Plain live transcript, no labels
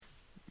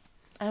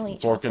I don't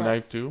eat Fork chocolate. and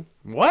knife too?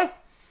 What?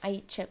 I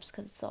eat chips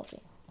because it's salty.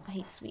 I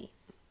hate sweet.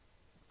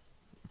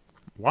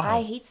 Why?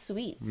 I hate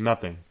sweets.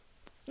 Nothing.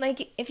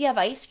 Like, if you have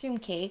ice cream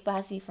cake, but it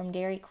has to be from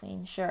Dairy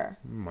Queen, sure.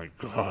 Oh my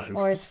god.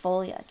 Or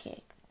Esfolia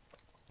cake.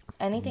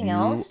 Anything You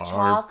else, are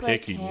chocolate,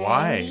 picky.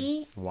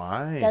 candy,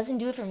 Why? doesn't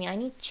do it for me. I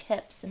need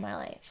chips in my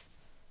life.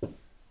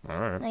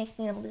 Alright. Nice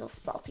thing, a little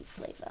salty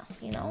flavor,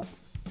 you know?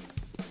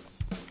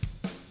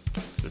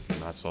 If you're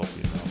not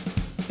salty enough.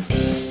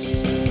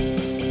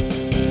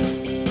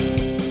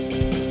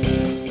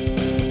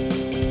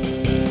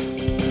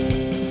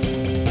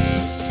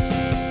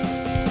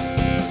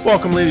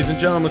 Welcome, ladies and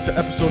gentlemen, to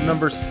episode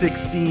number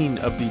 16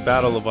 of the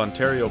Battle of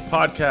Ontario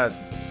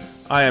podcast.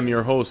 I am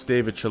your host,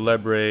 David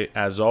Chalebre,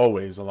 as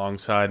always,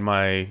 alongside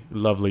my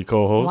lovely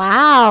co-host.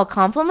 Wow,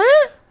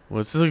 compliment? Well,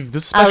 this is a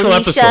special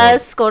Alicia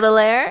episode.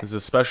 Scodelaire. This is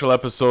a special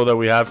episode that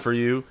we have for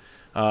you.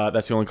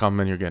 That's the only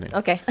compliment you're getting.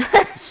 Okay.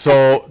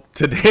 So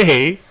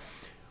today,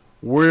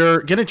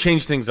 we're going to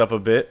change things up a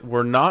bit.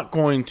 We're not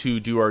going to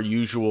do our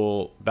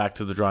usual back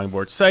to the drawing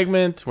board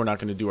segment. We're not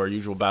going to do our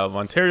usual Battle of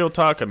Ontario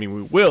talk. I mean,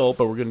 we will,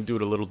 but we're going to do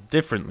it a little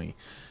differently.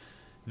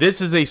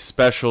 This is a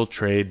special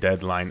trade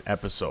deadline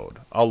episode.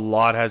 A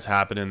lot has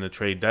happened in the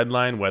trade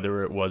deadline,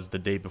 whether it was the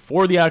day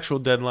before the actual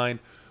deadline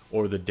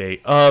or the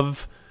day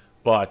of.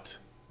 But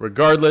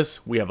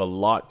regardless, we have a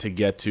lot to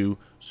get to.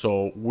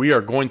 So we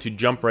are going to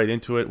jump right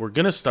into it. We're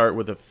going to start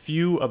with a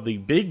few of the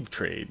big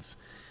trades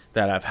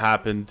that have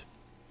happened.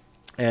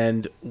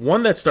 And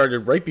one that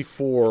started right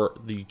before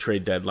the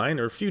trade deadline,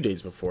 or a few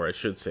days before, I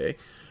should say,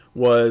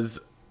 was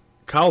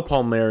Kyle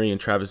Palmieri and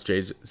Travis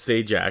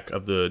Zajac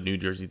of the New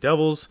Jersey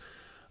Devils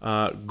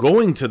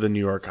going to the New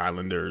York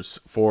Islanders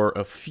for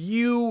a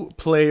few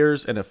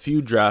players and a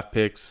few draft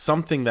picks,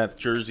 something that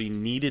Jersey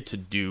needed to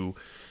do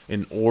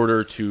in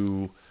order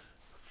to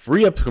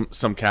free up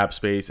some cap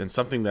space, and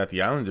something that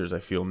the Islanders, I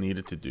feel,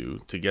 needed to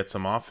do to get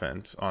some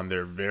offense on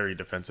their very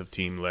defensive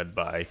team led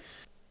by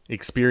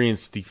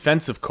experienced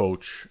defensive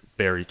coach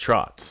Barry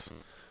Trotz.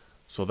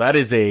 So that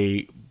is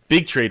a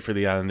big trade for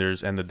the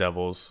Islanders and the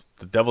Devils.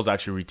 The Devils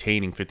actually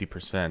retaining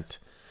 50%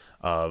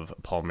 of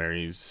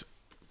Palmieri's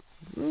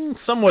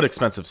somewhat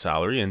expensive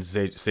salary, and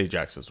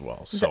Zajac's as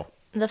well. So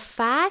The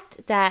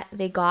fact that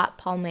they got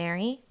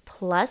Palmieri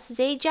plus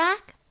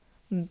Zajac,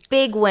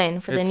 big win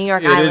for the New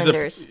York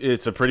Islanders.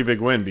 It's a pretty big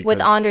win because with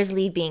Anders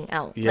Lee being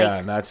out. Yeah, like,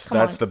 and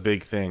that's the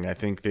big thing. I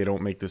think they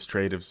don't make this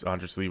trade if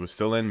Anders Lee was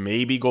still in.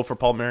 Maybe go for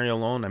Palmieri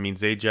alone. I mean,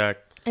 Zajac.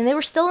 And they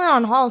were still in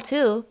on Hall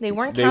too. They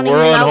weren't They counting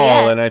were him on out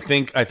Hall, yet. and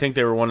I think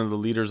they were one of the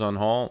leaders on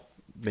Hall.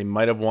 They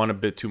might have won a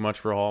bit too much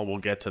for Hall. We'll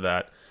get to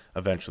that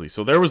eventually.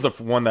 So there was the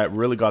one that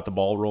really got the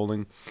ball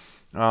rolling.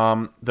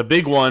 The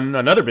big one,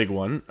 another big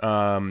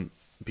one,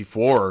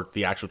 before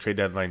the actual trade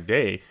deadline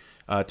day,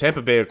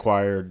 Tampa Bay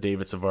acquired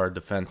David Savard,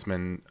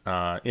 defenseman,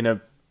 in a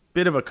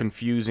bit of a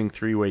confusing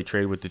three-way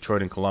trade with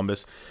Detroit and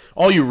Columbus.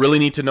 All you really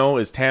need to know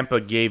is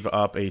Tampa gave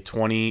up a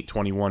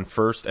 2021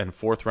 first and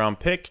fourth round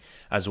pick,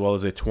 as well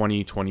as a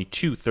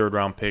 2022 third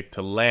round pick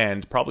to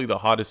land probably the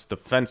hottest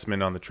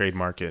defenseman on the trade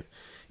market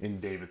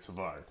in David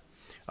Savard.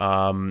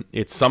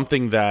 It's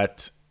something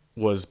that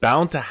was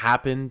bound to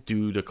happen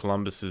due to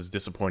Columbus's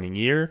disappointing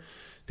year.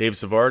 David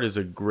Savard is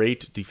a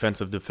great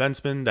defensive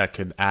defenseman that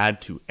could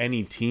add to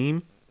any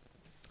team.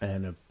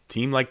 And a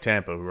team like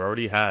Tampa, who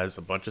already has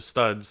a bunch of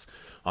studs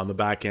on the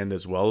back end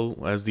as well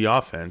as the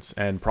offense,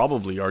 and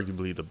probably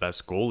arguably the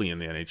best goalie in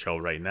the NHL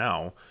right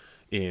now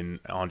in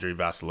Andrei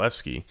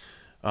Vasilevsky,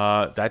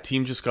 that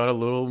team just got a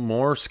little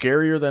more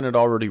scarier than it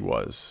already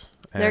was.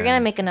 They're going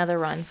to make another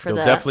run for the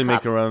They'll definitely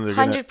Cup. make a run.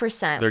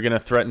 100%. They're going to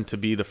threaten to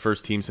be the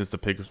first team since the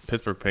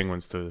Pittsburgh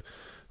Penguins to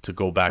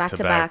go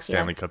back-to-back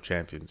Stanley Cup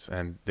champions.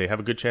 And they have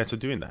a good chance of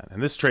doing that.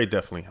 And this trade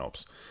definitely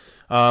helps.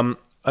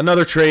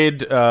 Another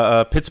trade,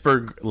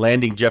 Pittsburgh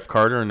landing Jeff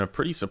Carter in a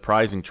pretty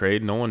surprising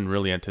trade. No one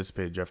really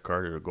anticipated Jeff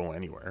Carter to go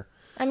anywhere.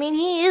 I mean,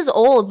 he is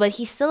old, but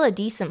he's still a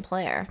decent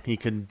player. He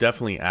could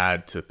definitely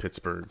add to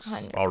Pittsburgh's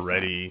 100%.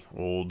 already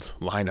old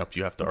lineup,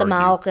 you have to The argue.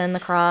 Malkin, the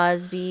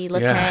Crosby,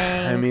 Letang.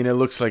 Yeah, I mean, it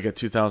looks like a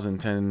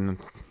 2010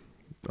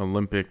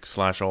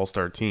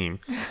 Olympic/All-Star team.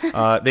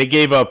 They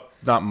gave up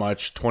not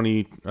much,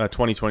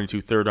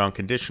 2022 third-round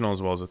conditional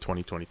as well as a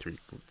 2023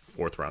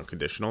 fourth-round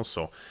conditional.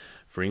 So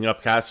freeing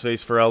up cap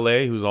space for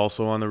LA, who's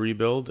also on the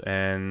rebuild,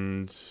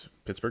 and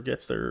Pittsburgh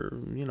gets their,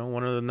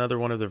 another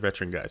one of their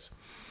veteran guys.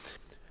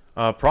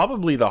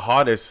 Probably the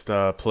hottest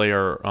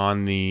player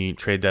on the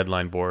trade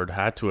deadline board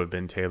had to have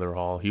been Taylor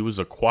Hall. He was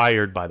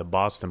acquired by the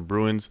Boston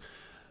Bruins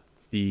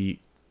the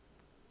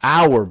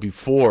hour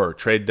before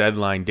trade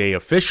deadline day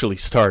officially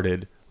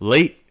started,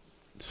 late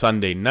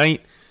Sunday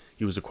night.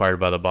 He was acquired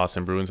by the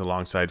Boston Bruins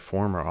alongside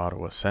former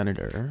Ottawa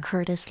Senator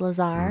Curtis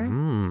Lazar.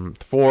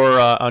 for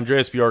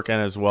Andreas Bjork,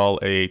 and as well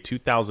a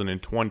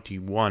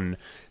 2021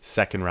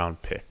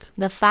 second-round pick.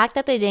 The fact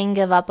that they didn't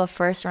give up a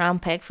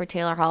first-round pick for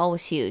Taylor Hall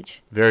was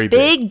huge. Very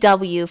big. Big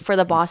W for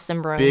the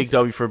Boston Bruins. Big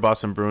W for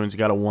Boston Bruins. You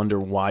got to wonder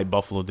why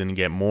Buffalo didn't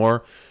get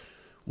more.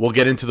 We'll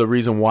get into the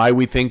reason why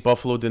we think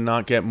Buffalo did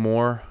not get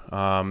more.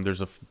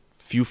 There's a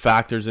few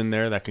factors in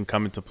there that can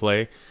come into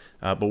play.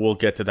 But we'll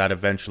get to that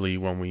eventually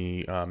when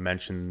we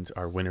mentioned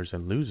our winners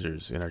and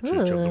losers in our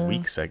Church of the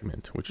Week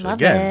segment, which is,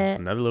 again,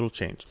 another little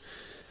change.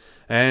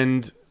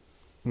 And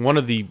one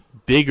of the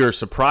bigger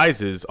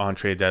surprises on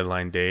trade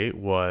deadline day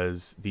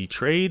was the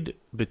trade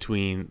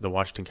between the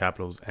Washington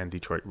Capitals and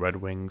Detroit Red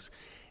Wings.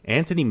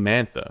 Anthony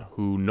Mantha,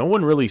 who no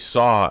one really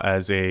saw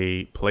as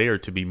a player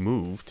to be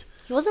moved.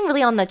 He wasn't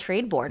really on the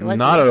trade board, was he?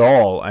 Not at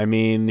all. I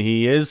mean,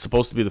 he is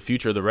supposed to be the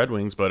future of the Red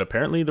Wings, but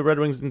apparently the Red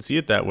Wings didn't see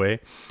it that way.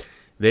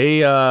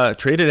 They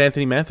traded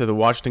Anthony Mantha to the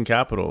Washington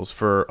Capitals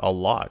for a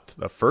lot.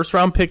 A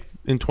first-round pick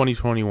in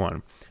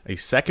 2021, a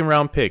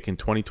second-round pick in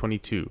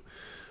 2022.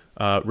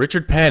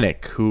 Richard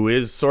Panik, who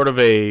is sort of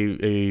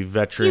a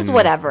veteran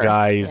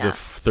guy. He's a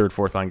third,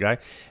 fourth-line guy.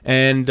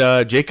 And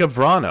Jacob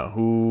Vrana,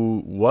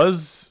 who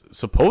was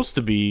supposed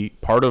to be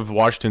part of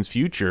Washington's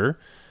future,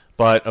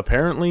 but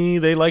apparently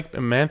they like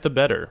Mantha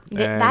better.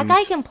 That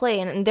guy can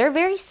play, and they're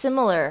very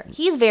similar.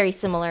 He's very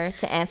similar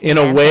to Anthony in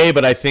Mantha. a way,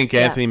 but I think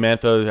Anthony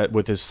Mantha,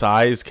 with his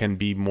size, can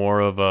be more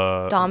of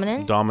a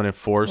dominant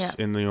force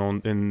in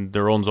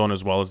their own zone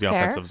as well as the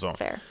offensive zone.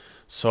 Fair.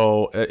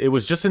 So it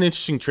was just an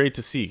interesting trade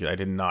to see. I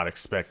did not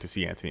expect to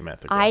see Anthony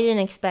Mantha go. I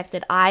didn't expect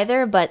it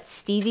either, but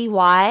Stevie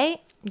Y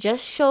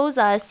just shows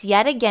us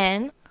yet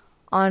again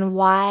on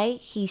why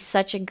he's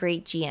such a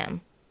great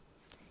GM.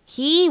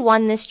 He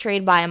won this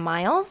trade by a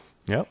mile.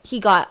 Yep. He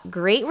got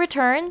great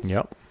returns.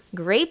 Yep.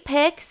 Great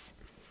picks.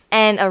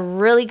 And a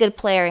really good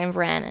player in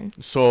Vrana.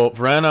 So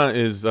Vrana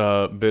is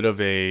a bit of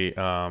a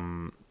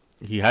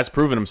he has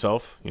proven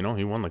himself. You know,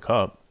 he won the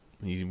Cup.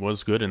 He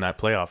was good in that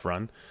playoff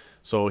run.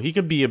 So he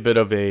could be a bit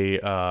of a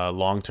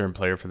long-term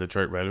player for the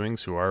Detroit Red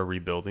Wings, who are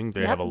rebuilding.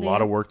 They have a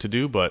lot of work to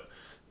do, but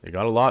they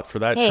got a lot for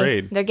that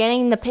trade. They're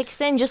getting the picks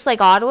in just like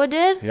Ottawa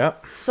did.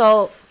 Yep.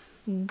 So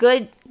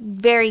good,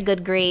 very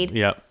good grade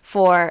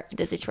for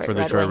the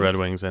Detroit Red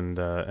Wings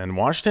and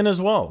Washington as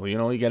well. You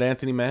know, you got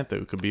Anthony Mantha,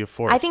 who could be a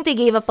fourth. I think they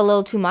gave up a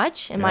little too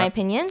much, in my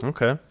opinion.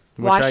 Okay.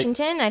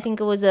 Washington, I think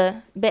it was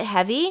a bit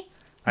heavy.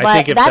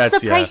 I think that's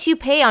the price you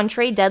pay on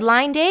trade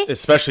deadline day.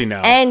 Especially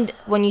now. And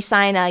when you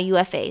sign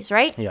UFAs,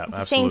 right? Yeah, it's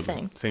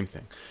absolutely. Same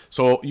thing.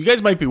 So you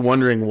guys might be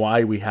wondering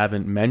why we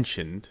haven't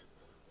mentioned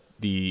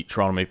the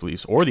Toronto Maple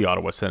Leafs or the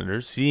Ottawa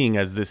Senators, seeing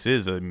as this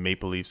is a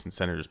Maple Leafs and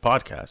Senators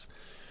podcast.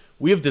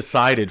 We have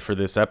decided for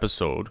this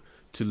episode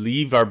to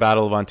leave our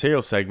Battle of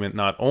Ontario segment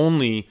not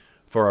only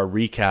for our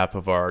recap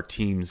of our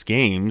team's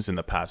games in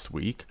the past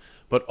week,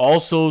 but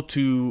also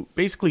to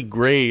basically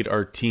grade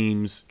our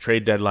team's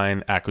trade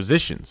deadline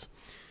acquisitions.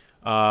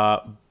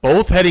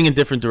 Both heading in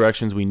different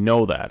directions, we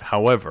know that.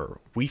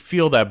 However, we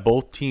feel that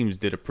both teams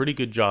did a pretty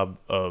good job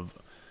of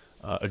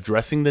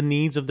addressing the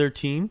needs of their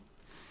team,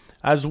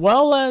 as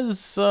well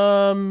as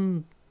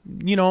giving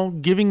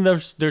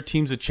their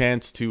teams a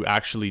chance to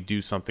actually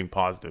do something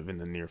positive in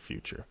the near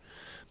future.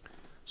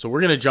 So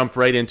we're going to jump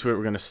right into it.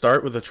 We're going to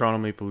start with the Toronto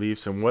Maple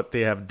Leafs and what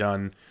they have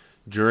done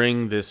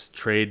during this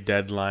trade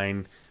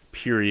deadline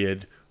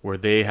period, where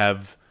they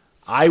have,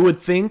 I would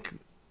think,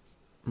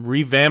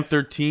 revamped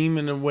their team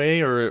in a way,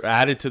 or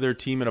added to their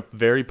team in a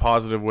very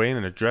positive way,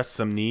 and addressed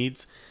some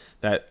needs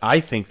that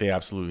I think they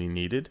absolutely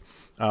needed.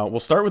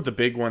 We'll start with the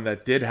big one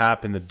that did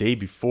happen the day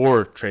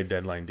before trade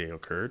deadline day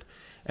occurred,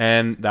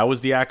 and that was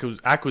the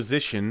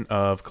acquisition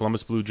of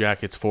Columbus Blue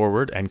Jackets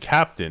forward and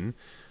captain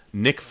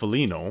Nick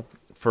Foligno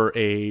for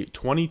a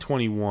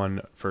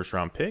 2021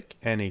 first-round pick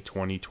and a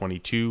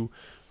 2022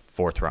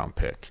 fourth-round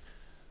pick.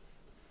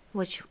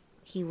 Which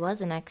he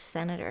was an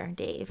ex-senator,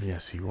 Dave.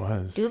 Yes, he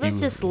was.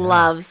 Dubas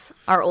loves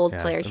our old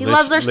players. He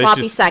loves our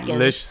sloppy seconds.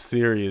 Lish's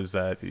theory is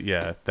that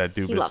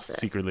Dubas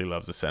secretly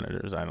loves the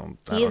Senators.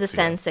 He is a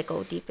Sen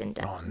sicko deep in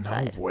down. Oh,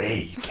 no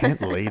way. You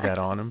can't lay that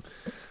on him.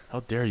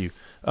 How dare you?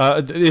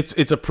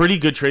 It's a pretty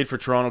good trade for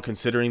Toronto,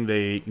 considering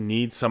they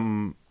need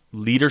some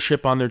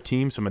leadership on their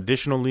team, some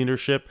additional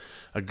leadership,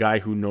 a guy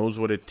who knows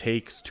what it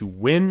takes to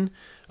win,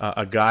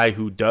 a guy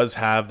who does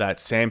have that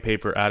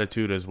sandpaper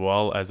attitude as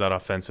well as that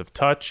offensive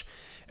touch,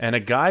 and a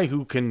guy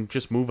who can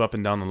just move up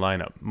and down the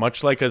lineup.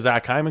 Much like a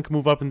Zach Hyman can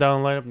move up and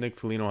down the lineup, Nick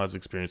Foligno has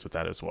experience with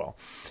that as well.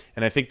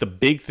 And I think the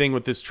big thing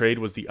with this trade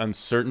was the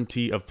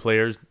uncertainty of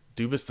players.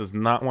 Dubas does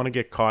not want to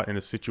get caught in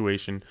a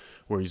situation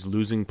where he's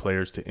losing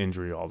players to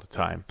injury all the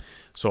time.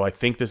 So I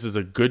think this is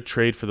a good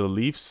trade for the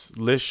Leafs.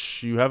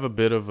 Lish, you have a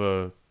bit of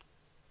a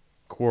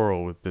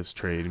quarrel with this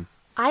trade.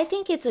 I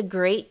think it's a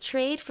great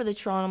trade for the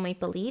Toronto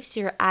Maple Leafs.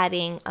 You're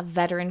adding a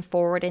veteran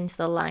forward into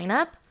the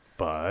lineup.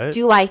 But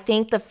do I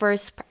think the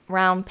first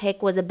round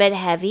pick was a bit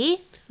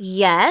heavy?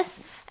 Yes.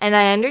 And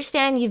I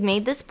understand you've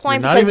made this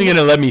point. You're not even going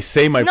to let me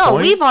say my point? No,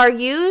 we've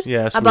argued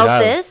about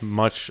this.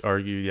 Much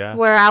argued, yeah.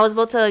 Where I was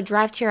about to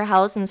drive to your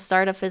house and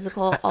start a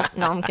physical... Oh,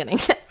 no, I'm kidding.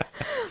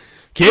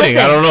 Kidding,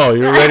 I don't know.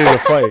 You're ready to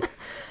fight.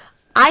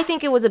 I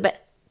think it was a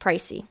bit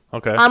pricey.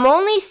 Okay. I'm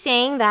only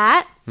saying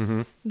that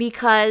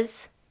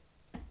because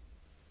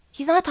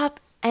he's not a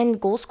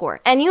top-end goal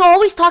scorer. And you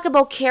always talk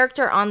about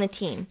character on the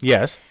team.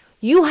 Yes.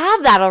 You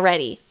have that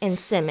already in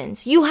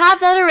Simmons. You have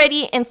that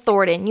already in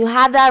Thornton. You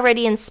have that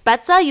already in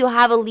Spezza. You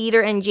have a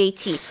leader in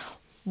JT.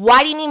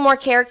 Why do you need more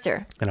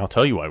character? And I'll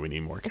tell you why we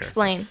need more character.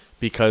 Explain.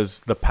 Because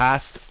the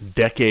past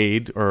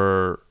decade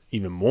or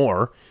even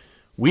more,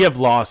 we have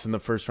lost in the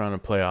first round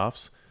of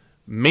playoffs,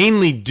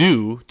 mainly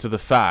due to the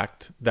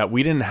fact that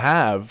we didn't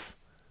have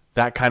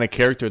that kind of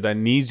character that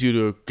needs you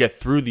to get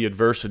through the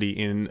adversity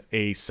in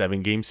a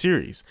 7-game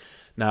series.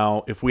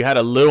 Now, if we had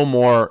a little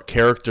more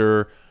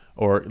character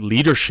or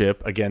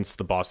leadership against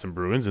the Boston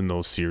Bruins in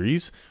those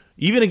series,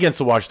 even against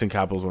the Washington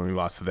Capitals when we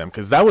lost to them,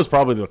 because that was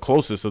probably the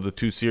closest of the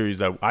two series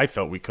that I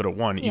felt we could have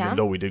won, even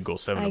though we did go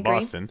 7 to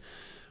Boston.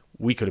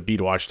 We could have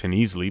beat Washington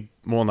easily.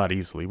 Well, not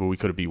easily, but we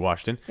could have beat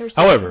Washington.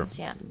 However,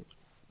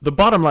 the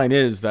bottom line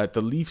is that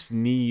the Leafs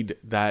need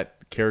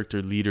that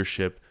character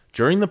leadership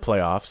during the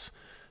playoffs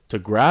to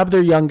grab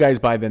their young guys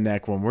by the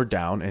neck when we're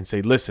down and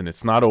say, listen,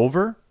 it's not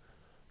over.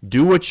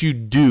 Do what you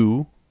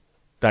do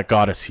that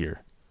got us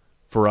here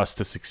for us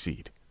to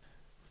succeed.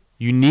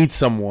 You need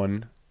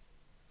someone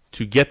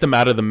to get them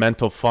out of the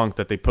mental funk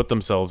that they put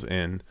themselves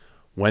in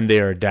when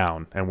they are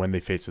down and when they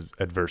face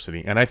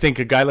adversity. And I think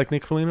a guy like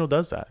Nick Foligno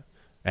does that.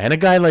 And a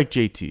guy like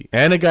JT,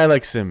 and a guy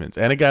like Simmons,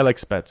 and a guy like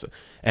Spezza,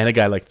 and a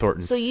guy like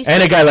Thornton,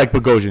 and a guy like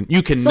Bogosian.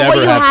 You can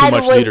never have too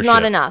much leadership. So what you had was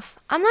not enough.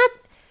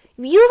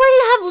 You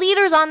already have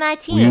leaders on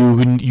that team.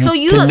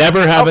 You can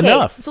never have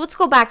enough. So let's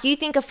go back. You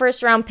think a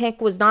first-round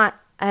pick was not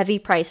a heavy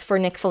price for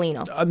Nick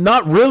Foligno?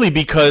 Not really,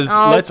 because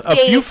a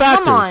few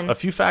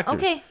factors.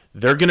 Okay.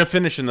 They're going to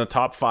finish in the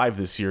top 5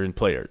 this year in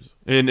players,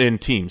 in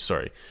teams,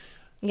 sorry.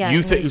 Yeah,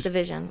 in the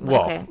division.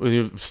 Well,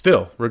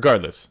 still,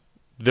 regardless.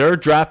 Their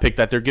draft pick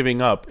that they're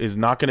giving up is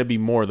not going to be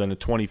more than a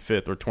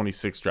 25th or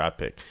 26th draft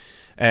pick.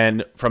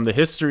 And from the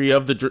history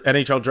of the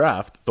NHL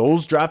draft,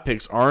 those draft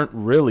picks aren't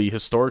really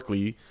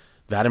historically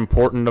that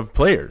important of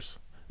players.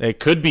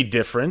 It could be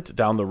different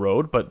down the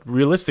road, but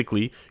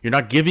realistically, you're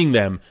not giving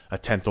them a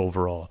 10th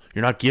overall.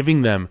 You're not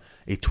giving them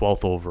a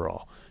 12th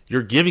overall.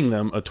 You're giving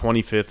them a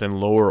 25th and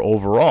lower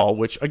overall,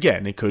 which,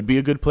 again, it could be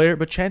a good player,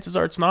 but chances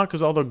are it's not,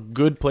 because all the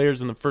good players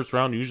in the first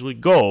round usually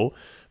go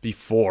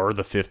before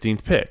the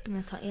 15th pick.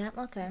 Yeah,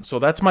 okay. So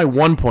that's my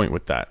one point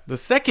with that. The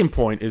second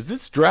point is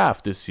this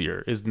draft this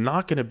year is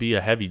not going to be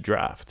a heavy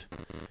draft.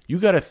 You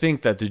got to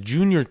think that the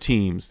junior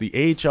teams,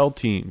 the AHL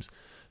teams,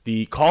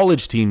 the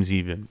college teams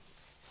even,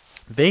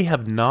 they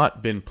have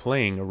not been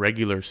playing a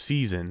regular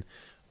season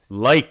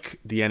like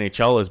the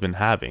NHL has been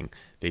having.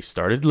 They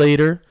started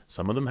later.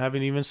 Some of them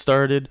haven't even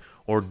started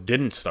or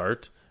didn't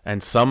start.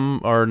 And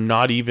some are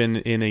not even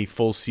in a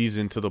full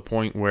season to the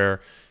point where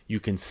you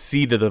can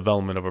see the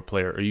development of a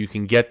player, or you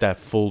can get that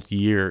full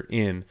year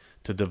in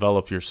to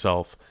develop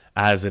yourself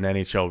as an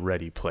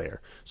NHL-ready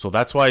player. So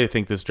that's why I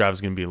think this draft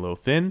is going to be a little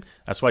thin.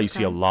 That's why you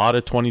see a lot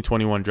of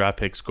 2021 draft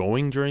picks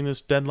going during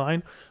this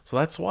deadline. So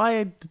that's why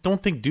I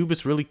don't think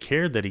Dubas really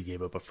cared that he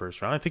gave up a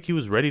first round. I think he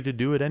was ready to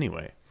do it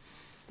anyway.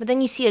 But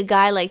then you see a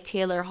guy like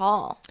Taylor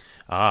Hall.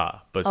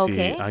 But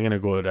see, I'm going to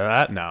go to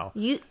that now.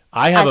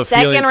 I have a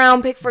second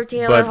round pick for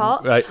Taylor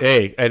Hall.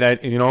 Hey,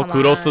 and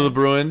kudos to the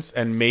Bruins,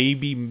 and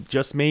maybe,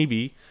 just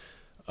maybe,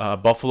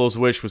 Buffalo's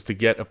wish was to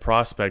get a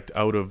prospect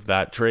out of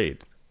that trade,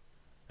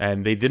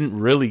 and they didn't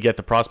really get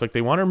the prospect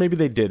they wanted, or maybe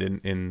they did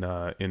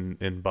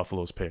in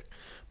Buffalo's pick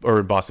or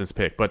in Boston's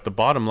pick. But the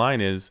bottom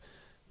line is,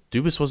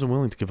 Dubas wasn't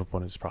willing to give up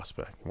on his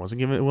prospect. He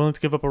wasn't willing to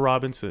give up a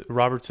Robertson.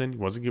 He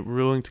wasn't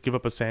willing to give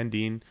up a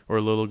Sandin or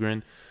a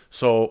Liljegren.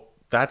 So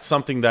that's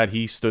something that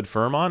he stood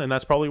firm on, and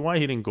that's probably why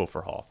he didn't go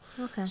for Hall.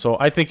 Okay. So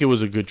I think it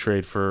was a good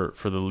trade for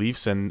the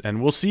Leafs,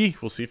 and we'll see.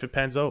 We'll see if it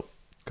pans out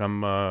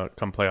come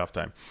playoff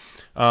time.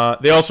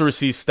 They also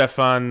received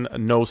Stefan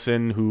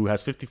Noesen, who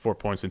has 54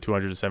 points in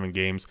 207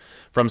 games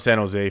from San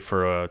Jose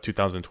for a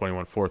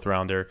 2021 fourth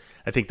rounder.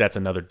 I think that's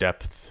another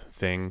depth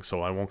thing,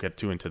 so I won't get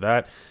too into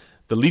that.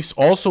 The Leafs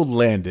also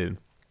landed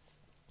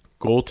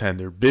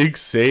goaltender, big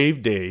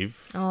save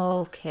Dave.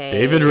 Okay.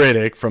 David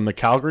Rittich from the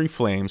Calgary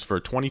Flames for a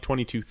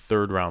 2022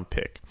 third round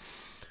pick.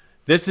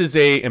 This is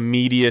a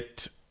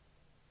immediate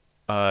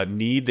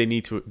need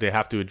they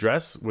have to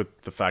address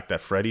with the fact that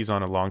Freddie's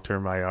on a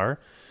long-term IR.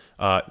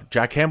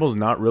 Jack Campbell's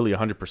not really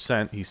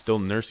 100%. He's still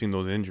nursing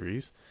those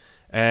injuries.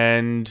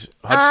 And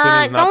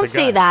Hutchinson is not the guy. Don't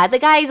say that. The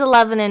guy's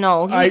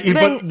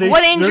 11-0.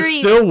 What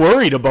injuries? They're still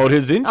worried about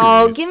his injuries.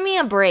 Oh, give me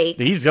a break.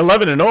 He's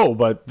 11-0,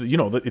 but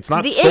it's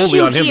not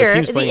solely on him. The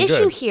team's playing good. The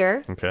issue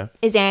here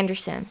is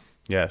Anderson.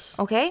 Yes.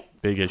 Okay?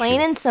 Big issue.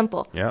 Plain and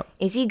simple. Yeah.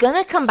 Is he going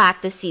to come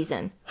back this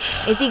season?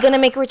 Is he going to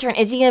make a return?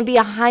 Is he going to be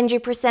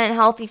 100%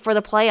 healthy for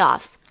the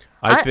playoffs?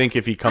 I think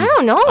if he comes, I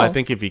don't know. I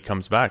think if he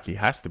comes back, he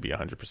has to be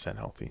 100%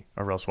 healthy,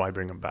 or else why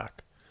bring him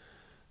back?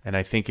 And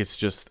I think it's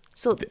just.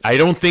 So I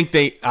don't think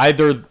they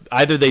either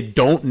they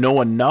don't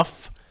know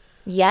enough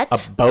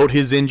yet about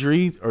his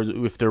injury, or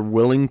if they're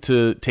willing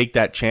to take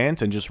that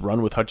chance and just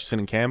run with Hutchinson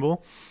and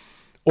Campbell,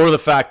 or the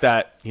fact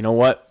that, you know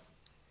what,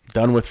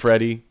 done with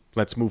Freddie,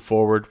 let's move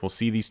forward. We'll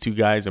see these two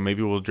guys, and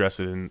maybe we'll address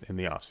it in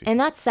the offseason. And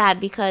that's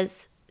sad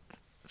because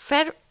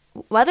Fred,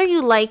 whether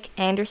you like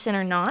Anderson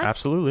or not,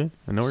 absolutely,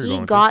 I know where you're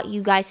going. He got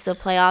you guys to the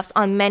playoffs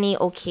on many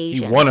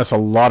occasions. He won us a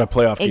lot of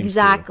playoff games.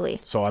 Exactly.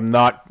 So I'm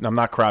not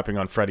crapping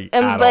on Freddie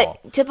at all.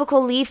 But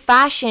typical Leaf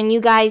fashion,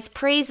 you guys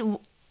praise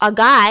a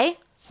guy.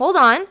 Hold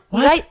on.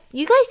 What?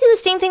 You guys do the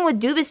same thing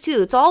with Dubas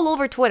too. It's all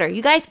over Twitter.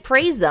 You guys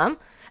praise them,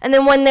 and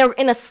then when they're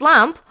in a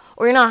slump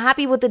or you're not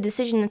happy with the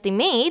decision that they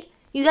made,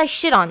 you guys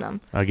shit on them.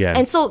 Again.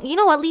 And so, you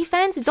know what, Leaf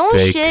fans? Don't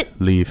Fake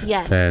shit. Leaf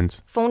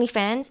fans. Phony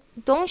fans.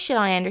 Don't shit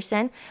on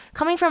Anderson.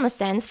 Coming from a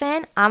Sens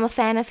fan, I'm a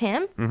fan of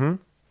him. Mm-hmm.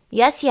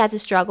 Yes, he has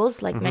his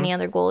struggles like many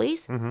other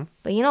goalies. Mm-hmm.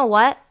 But you know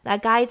what?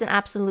 That guy is an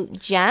absolute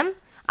gem.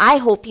 I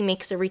hope he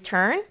makes a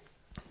return.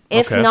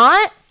 If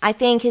not, I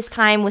think his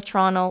time with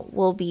Toronto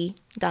will be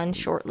done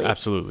shortly.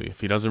 Absolutely.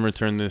 If he doesn't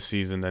return this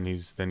season, then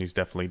he's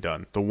definitely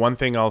done. The one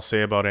thing I'll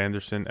say about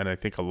Anderson, and I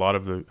think a lot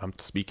of I'm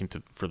speaking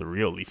for the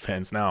real Leaf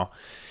fans now,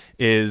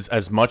 is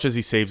as much as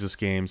he saves us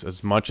games,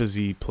 as much as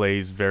he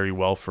plays very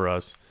well for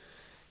us,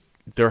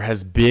 there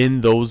has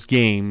been those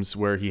games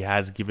where he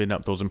has given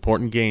up, those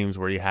important games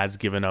where he has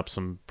given up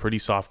some pretty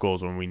soft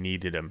goals when we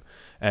needed him.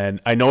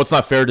 And I know it's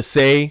not fair to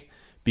say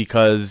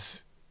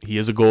because he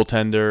is a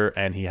goaltender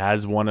and he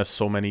has won us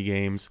so many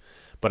games,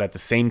 but at the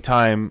same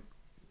time,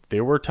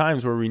 there were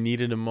times where we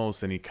needed him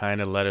most and he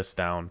kind of let us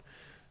down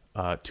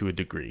to a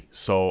degree.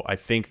 So I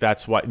think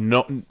that's why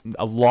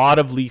a lot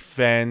of Leaf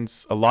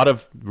fans, a lot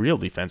of real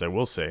Leaf fans, I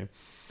will say,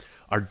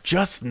 are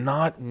just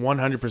not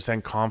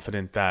 100%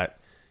 confident that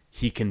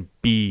he can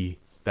be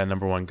that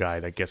number one guy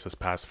that gets us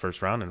past the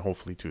first round and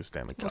hopefully to a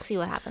Stanley Cup. We'll see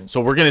what happens.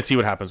 So we're going to see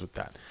what happens with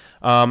that.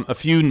 A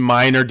few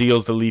minor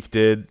deals the Leafs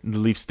did.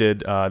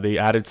 They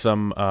added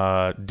some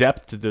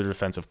depth to their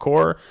defensive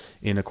core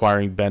in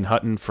acquiring Ben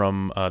Hutton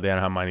from the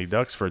Anaheim Mighty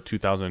Ducks for a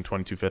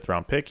 2022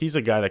 fifth-round pick. He's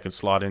a guy that can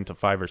slot into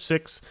 5 or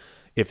 6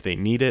 if they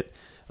need it.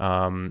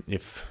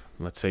 If,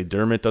 let's say,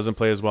 Dermott doesn't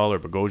play as well or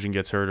Bogosian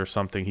gets hurt or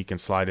something, he can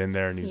slide in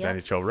there and he's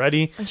NHL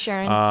ready.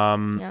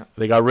 Insurance.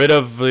 They got rid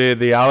of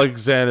the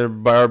Alexander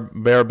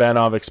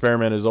Barabanov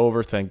experiment is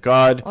over, thank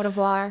God. Au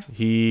revoir.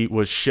 He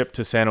was shipped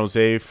to San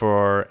Jose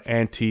for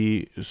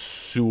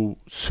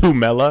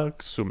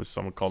anti-Sumella.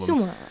 Someone called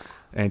him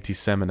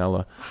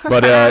anti-Seminella.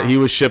 But he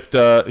was shipped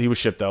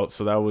out,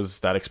 so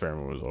that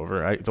experiment was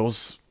over.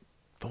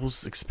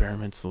 Those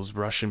experiments, those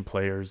Russian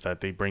players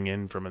that they bring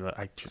in from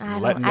I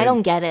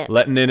don't get it.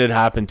 Letting it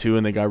happen too,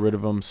 and they got rid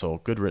of them.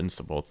 So good riddance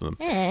to both of them.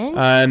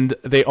 And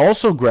they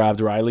also grabbed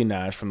Riley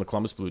Nash from the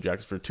Columbus Blue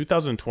Jackets for a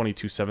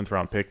 2022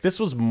 7th-round pick. This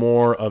was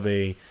more of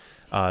a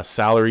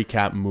salary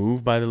cap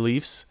move by the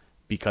Leafs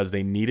because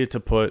they needed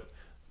to put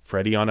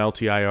Freddie on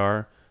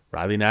LTIR.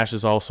 Riley Nash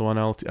is also on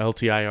LTIR.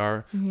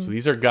 Mm-hmm. So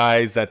these are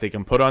guys that they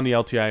can put on the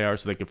LTIR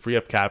so they can free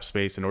up cap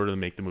space in order to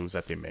make the moves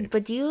that they made.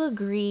 But do you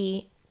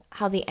agree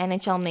how the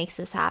NHL makes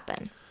this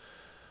happen?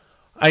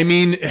 I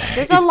mean,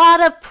 there's a lot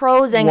of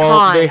pros and cons.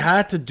 Well, they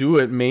had to do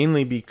it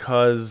mainly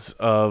because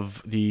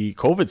of the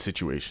COVID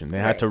situation. They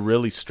had to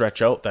really stretch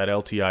out that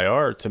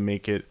LTIR to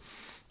make it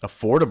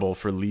affordable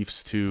for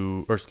Leafs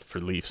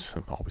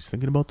I'm always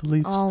thinking about the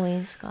Leafs.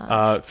 Always,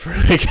 gosh. For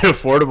make it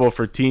affordable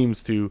for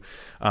teams to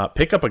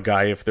pick up a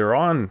guy if they're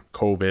on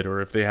COVID or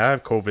if they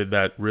have COVID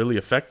that really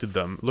affected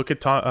them. Look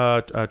at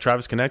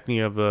Travis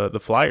Konechny of the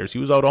Flyers. He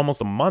was out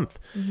almost a month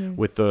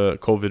with the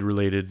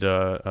COVID-related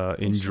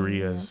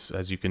injury,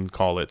 as you can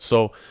call it.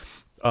 So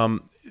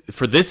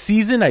for this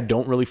season, I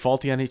don't really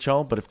fault the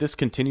NHL, but if this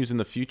continues in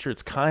the future,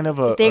 it's kind of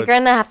they're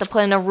going to have to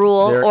put in a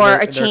rule or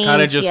a change. They're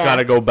kind of just got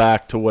to go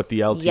back to what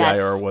the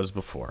LTIR was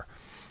before.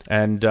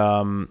 And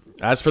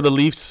as for the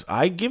Leafs,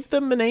 I give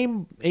them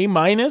an A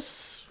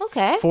minus.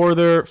 Okay. For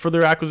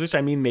their acquisition.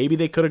 I mean, maybe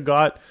they could have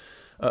got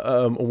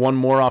one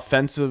more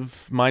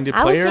offensive-minded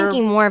player. I was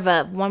thinking more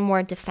of one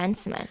more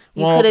defenseman.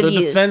 Their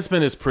defense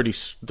is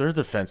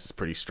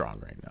pretty strong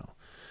right now.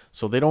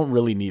 So they don't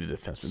really need a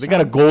defenseman. They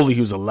got a goalie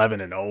who's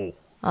 11-0.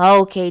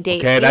 Okay,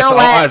 Dave. Okay, that's all,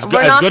 as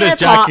good as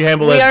Jackie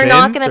Campbell has been. We are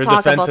not going to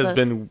talk about this. Their defense has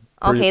been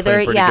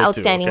pretty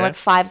outstanding. Too, okay? With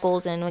 5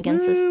 goals in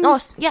against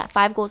the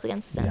 5 goals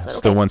against the Sens. Yeah,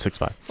 still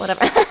 165.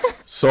 Whatever.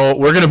 So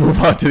we're going to move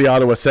on to the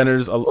Ottawa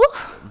Senators.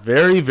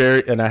 Very,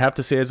 very, and I have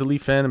to say as a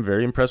Leaf fan, I'm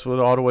very impressed with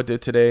what Ottawa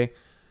did today.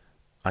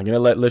 I'm going to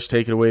let Lish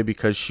take it away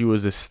because she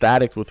was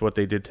ecstatic with what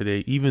they did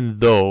today, even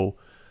though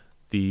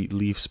the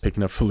Leafs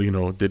picking up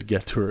Foligno did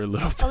get to her a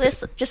little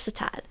bit. Just a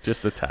tad.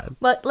 Just a tad.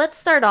 But let's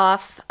start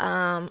off.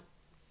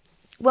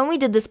 When we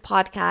did this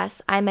podcast,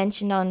 I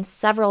mentioned on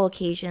several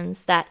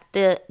occasions that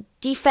the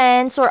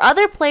defense or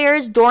other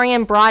players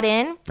Dorian brought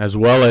in, as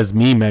well as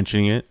me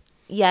mentioning it.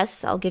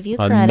 Yes, I'll give you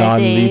credit,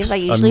 Dave. I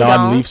usually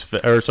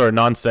don't.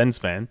 Non-Sens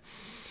fan.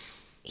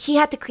 He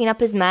had to clean up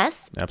his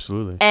mess.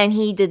 Absolutely. And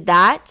he did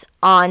that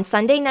on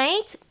Sunday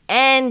night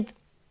and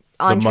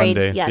on trade.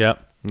 Monday. Yes.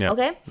 Yep.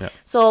 Okay. Yep.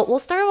 So we'll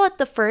start with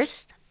the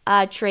first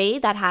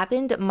trade that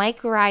happened.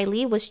 Mike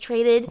Riley was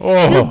traded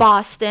to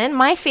Boston.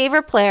 My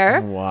favorite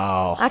player.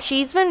 Wow. Actually,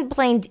 he's been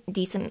playing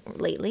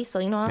decent lately, so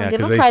I'll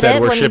give him credit. Yeah, because they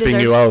said we're shipping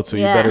you out, so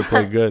you better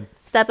play good.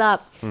 Step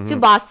up to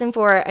Boston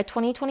for a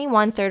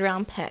 2021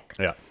 third-round pick.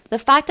 Yeah. The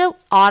fact that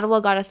Ottawa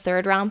got a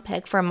third-round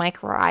pick for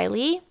Mike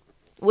Riley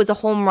was a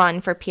home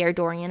run for Pierre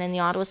Dorion and the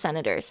Ottawa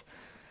Senators.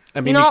 I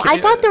mean, I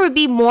thought there would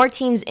be more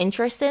teams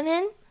interested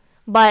in,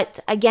 but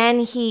again,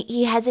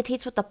 he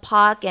hesitates with the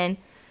puck, and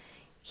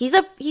he's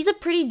a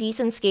pretty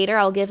decent skater.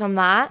 I'll give him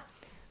that.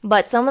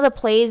 but some of the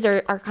plays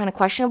are kind of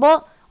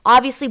questionable.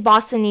 Obviously,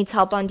 Boston needs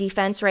help on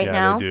defense right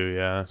now. Yeah, they do,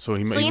 yeah. So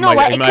he you might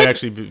what? It could-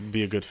 actually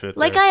be a good fit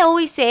Like there. I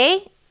always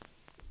say,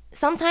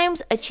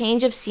 sometimes a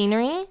change of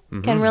scenery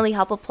Mm-hmm. can really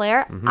help a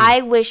player.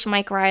 I wish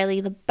Mike Riley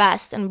the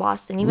best in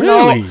Boston, even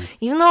Really?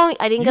 though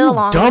I didn't get You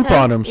along dump with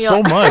him. on him You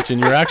so know- much, and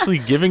you're actually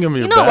giving him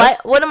your You know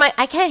best. what? What am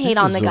I can't hate This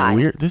on the is a guy.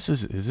 Weird, is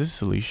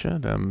this Alicia?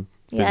 That I'm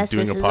been Yes,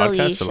 doing this a is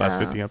podcast for the last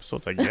Alicia. 50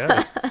 episodes, I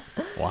guess.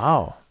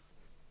 Wow.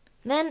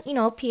 Then,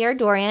 Pierre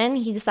Dorian,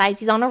 he decides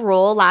he's on a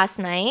roll last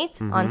night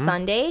Mm-hmm. on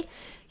Sunday.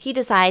 He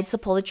decides to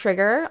pull the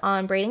trigger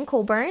on Braden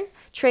Coburn,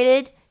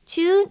 traded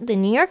to the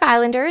New York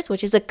Islanders,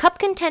 which is a cup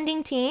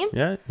contending team,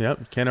 Yeah,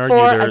 can't argue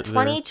for they're a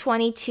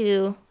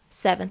 2022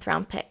 seventh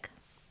round pick.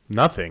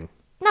 nothing.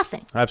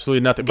 Nothing.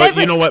 Absolutely nothing. But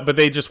you know what? But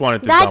they just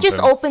wanted to That dump just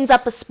him. opens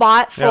up a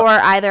spot for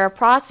Yep. either a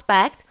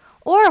prospect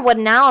or what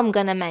now I'm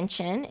going to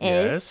mention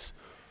is Yes.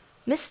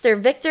 Mr.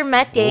 Victor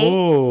Mete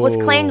was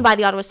claimed by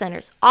the Ottawa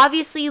Senators.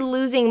 Obviously,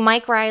 losing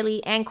Mike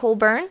Riley and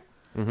Colburn,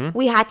 Mm-hmm.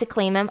 we had to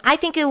claim him. I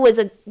think it was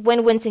a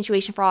win-win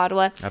situation for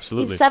Ottawa.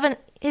 Absolutely.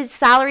 His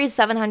salary is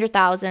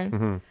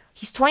 $700,000.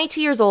 He's 22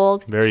 years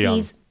old. Very young.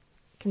 He's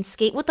can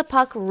skate with the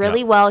puck really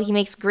Yeah. well. He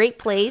makes great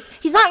plays.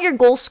 He's not your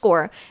goal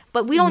scorer,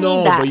 but we don't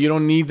need that. No, but you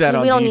don't need that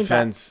We on don't need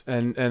that. defense.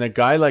 And a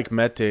guy like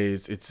Mete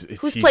is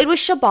Who's played with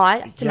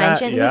Shabbat, to Yeah,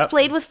 mention, yeah. who's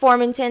played with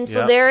Formanton.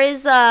 So Yeah. there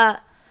is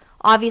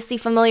obviously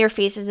familiar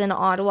faces in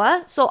Ottawa.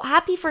 So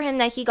happy for him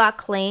that he got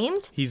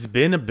claimed. He's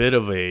been a bit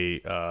of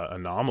a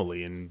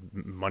anomaly in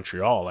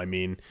Montreal. I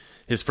mean,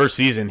 his first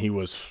season he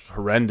was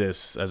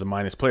horrendous as a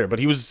minus player, but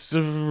he was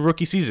a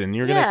rookie season.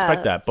 You're gonna Yeah.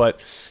 expect that, but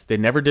they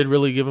never did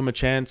really give him a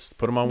chance.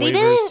 Put him on They waivers.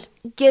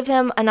 didn't give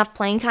him enough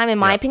playing time, in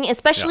my Yeah. opinion,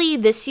 especially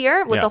this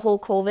year with Yeah. the whole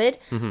COVID.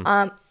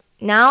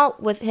 Now,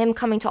 with him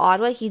coming to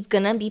Ottawa, he's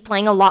going to be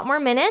playing a lot more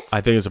minutes.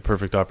 I think it's a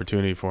perfect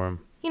opportunity for him.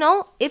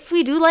 If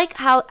we do like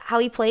how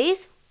he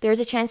plays, there's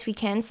a chance we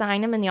can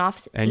sign him in the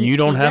off And you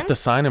don't have to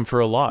sign him for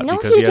a lot No,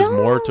 because you he has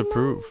more don't. to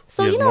prove.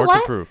 So he has you know more what?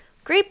 to prove.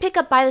 Great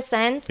pickup by the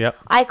Sens. Yep.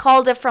 I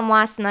called it from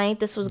last night.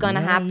 This was going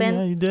to happen.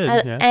 yeah, you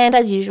did, yeah. And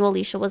as usual,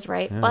 Alicia was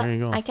right. but there you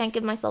go. I can't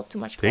give myself too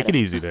much Take credit. it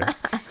easy there.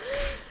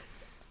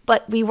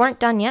 But we weren't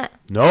done yet.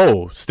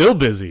 No, still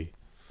busy.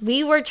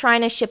 We were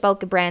trying to ship out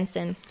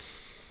Gabranson.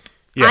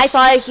 Yes. I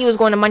thought he was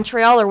going to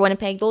Montreal or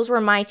Winnipeg. Those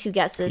were my two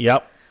guesses.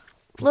 Yep.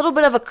 Little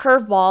bit of a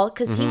curveball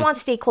because Mm-hmm. he wants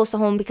to stay close to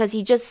home because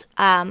he just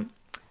had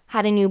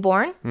a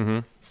newborn.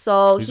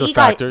 So These are he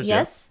got factors,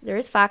 yeah. there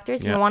is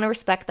factors. Yeah. You want to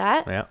respect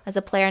that Yeah. as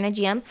a player and a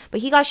GM. But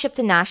he got shipped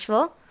to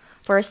Nashville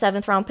for a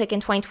 7th round pick in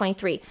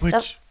 2023.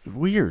 Which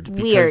weird.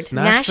 Because Weird.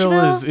 Nashville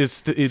Nashville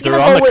is is they're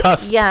gonna on go the with-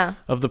 cusp yeah.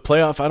 of the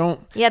playoff. I don't.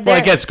 Yeah, well, I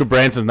they're- guess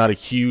Branson's not a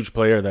huge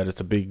player that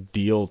it's a big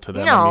deal to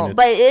them. No, I mean,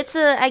 but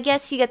I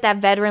guess you get that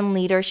veteran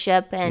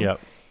leadership and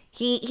Yep.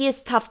 he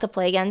is tough to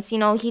play against.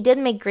 He did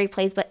make great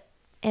plays,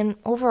 and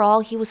overall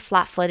he was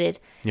flat-footed.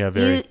 Yeah,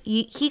 very.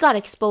 He got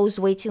exposed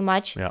way too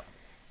much. Yeah.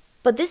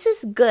 But this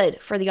is good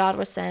for the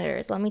Ottawa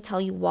Senators. Let me tell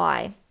you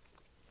why.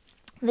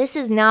 This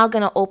is now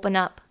going to open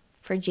up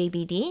for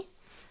JBD,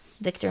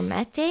 Victor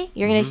Mete.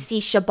 You're going to see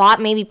Shabbat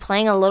maybe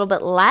playing a little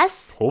bit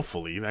less.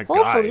 Hopefully, that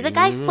Hopefully, guy. the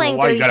guy's I don't know playing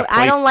why you 30 gotta I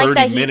play don't like 30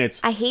 that he- minutes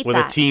I hate with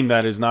that. a team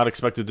that is not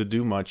expected to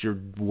do much. You're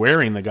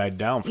wearing the guy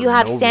down. For You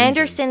have no reason.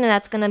 Sanderson,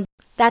 and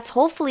that's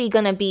hopefully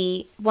going to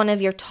be one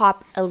of your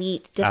top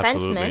elite defensemen.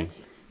 Absolutely.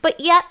 But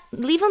yeah,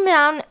 leave him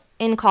down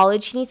in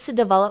college. He needs to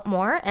develop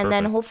more and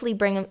then Perfect. hopefully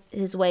bring him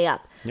his way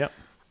up. Yep.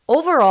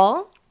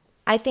 Overall,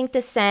 I think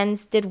the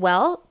Sens did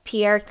well.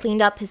 Pierre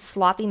cleaned up his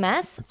sloppy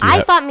mess.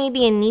 I thought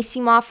maybe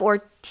Anisimov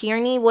or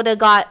Tierney would have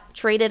got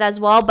traded as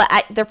well, but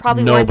there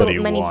probably Nobody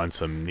weren't many.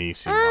 wants him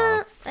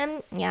Anisimov.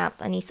 And yeah,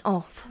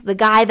 the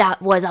guy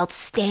that was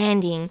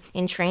outstanding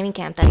in training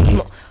camp. That's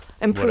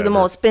improved the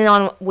Whatever. most. Been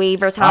on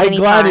waivers how many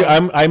times?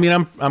 I'm kind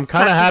of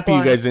Practice happy you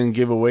squad. guys didn't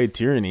give away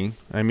Tierney.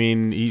 I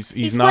mean, he's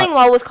He's not playing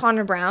well with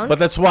Connor Brown. But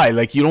that's why,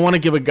 like, you don't want to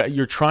give a guy.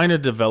 You're trying to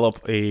develop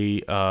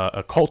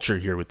a culture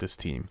here with this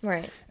team,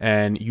 Right.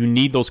 And you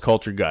need those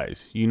culture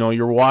guys.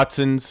 Your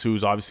Watson's,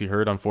 who's obviously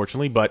hurt,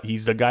 unfortunately, but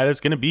he's the guy that's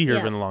going to be here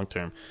Yeah. in the long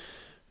term.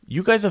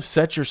 You guys have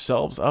set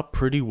yourselves up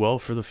pretty well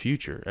for the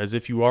future, as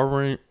if you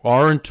were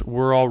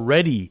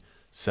already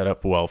set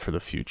up well for the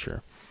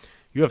future.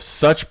 You have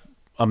such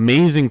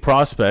amazing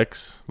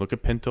prospects. Look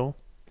at Pinto.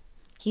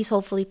 He's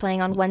hopefully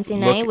playing on Wednesday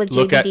night with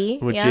look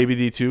JBD. with yeah.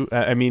 JBD too.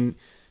 I mean,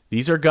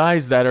 these are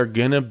guys that are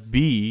gonna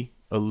be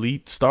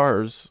elite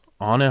stars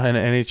on an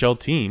NHL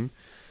team.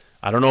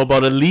 I don't know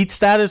about elite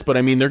status, but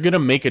I mean they're gonna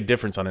make a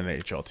difference on an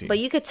NHL team. But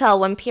you could tell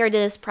when Pierre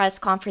did his press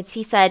conference,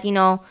 he said,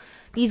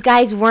 these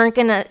guys weren't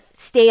going to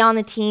stay on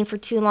the team for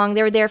too long.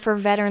 They were there for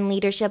veteran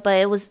leadership, but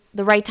it was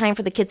the right time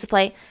for the kids to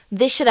play.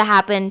 This should have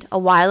happened a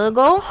while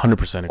ago.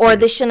 100% agree. Or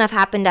this shouldn't have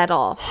happened at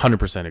all.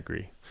 100%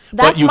 agree.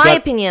 That's my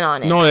opinion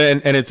on it. No,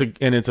 and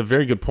it's a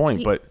very good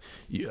point. But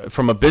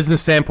from a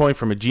business standpoint,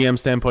 from a GM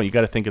standpoint, you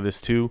got to think of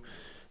this too.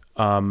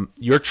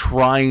 you're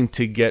trying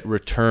to get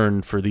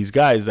return for these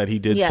guys that he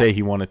did say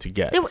he wanted to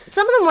get.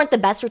 Some of them weren't the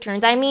best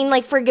returns. I mean,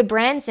 like for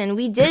Goodbranson,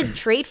 we did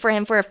trade for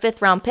him for a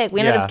 5th round pick.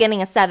 We ended up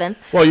getting a 7th.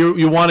 Well,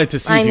 you wanted to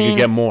see if you could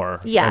get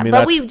more. Yeah, I mean,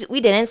 but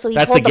we didn't. So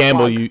that's the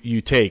gamble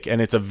you take,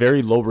 and it's a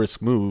very low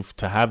risk move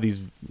to have these,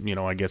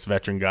 I guess,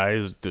 veteran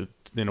guys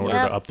in order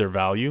to up their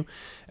value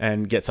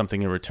and get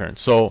something in return.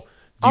 So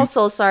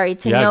also, sorry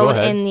to note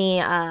in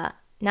the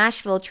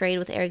Nashville trade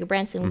with Eric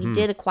Branson, we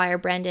did acquire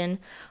Brandon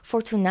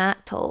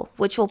Fortunato,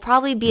 which will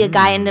probably be a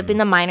guy end up in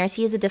the minors.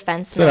 He is a defenseman.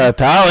 Is that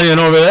Italian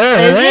over there?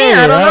 Is he?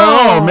 I don't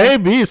know.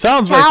 Maybe.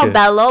 Sounds Ciao, like it.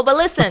 Bello. But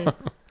listen,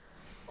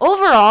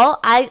 overall,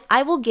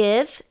 I will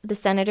give the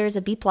Senators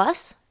a B+.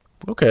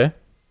 Okay.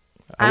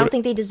 I don't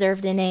think they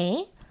deserved an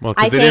A. Well,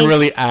 because they didn't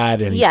really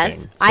add anything.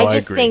 Yes. So I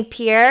just think,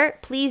 Pierre,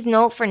 please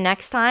note for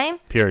next time.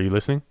 Pierre, are you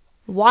listening?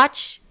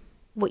 Watch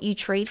what you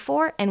trade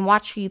for and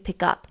watch who you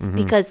pick up,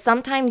 because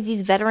sometimes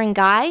these veteran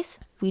guys,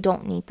 we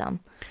don't need them,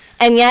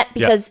 and yet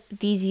because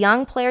these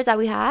young players that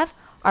we have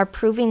are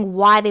proving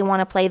why they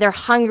want to play. They're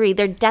hungry,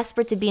 they're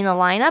desperate to be in the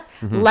lineup.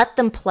 Let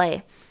them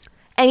play.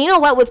 And you know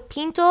what, with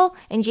Pinto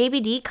and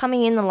JBD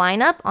coming in the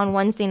lineup on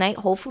Wednesday night,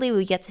 hopefully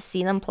we get to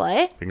see them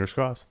play. Fingers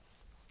crossed.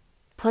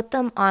 Put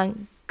them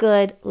on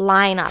good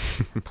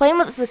lineups. Play them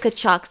with the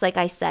Kachucks, like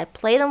I said.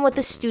 Play them with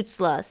the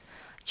Stutzlas.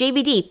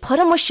 JBD, put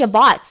him with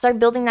Shabbat. Start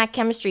building that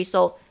chemistry.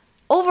 So,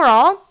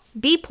 overall,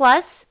 B+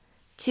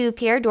 to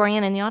Pierre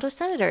Dorion and the Ottawa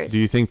Senators. Do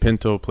you think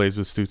Pinto plays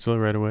with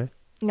Stützle right away?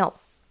 No.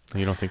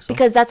 You don't think so?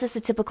 Because that's just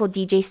a typical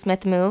DJ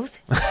Smith move.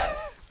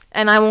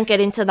 And I won't get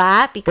into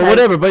that because I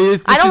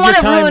don't want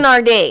to ruin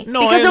our day. No,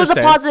 because it was a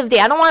positive day.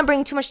 I don't want to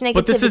bring too much negativity.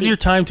 But this is your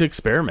time to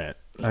experiment.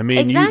 I mean,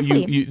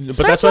 exactly. but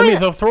that's what I mean.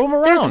 They'll throw them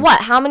around. There's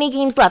what? How many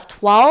games left?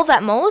 12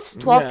 at most?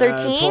 12,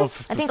 13?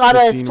 12, I think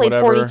Ottawa has 15, played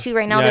whatever. 42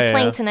 right now. They're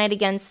playing tonight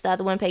against the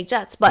Winnipeg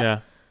Jets.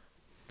 But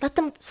let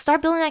them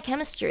start building that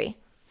chemistry.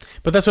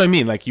 But that's what I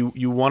mean. Like,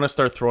 you want to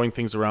start throwing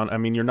things around. I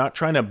mean, you're not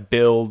trying to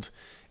build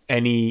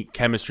any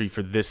chemistry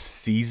for this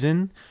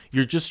season.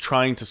 You're just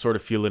trying to sort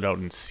of feel it out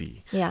and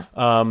see. Yeah.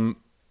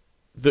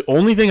 The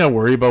only thing I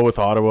worry about with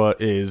Ottawa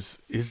is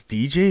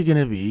DJ going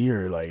to be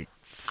your,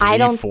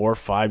 3, 4,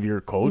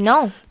 5-year coach?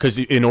 No. Because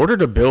in order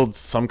to build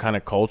some kind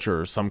of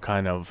culture or some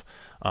kind of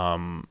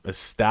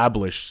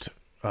established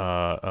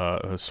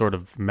sort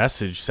of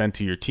message sent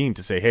to your team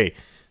to say, hey,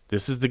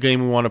 this is the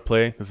game we want to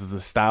play. This is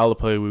the style of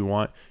play we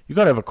want. You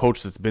got to have a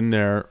coach that's been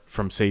there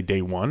from, say,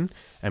 day one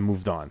and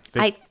moved on.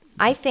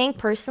 I think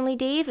personally,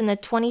 Dave, in the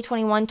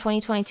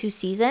 2021-2022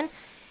 season,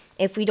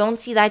 if we don't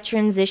see that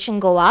transition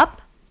go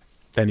up,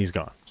 then he's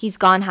gone. He's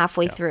gone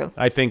halfway through.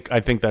 I think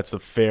that's a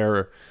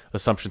fair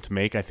assumption to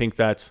make. I think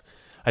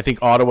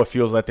Ottawa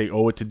feels that they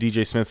owe it to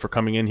DJ Smith for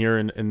coming in here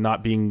and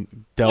not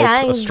being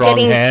dealt a strong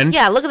hand.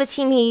 Yeah, look at the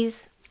team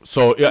he's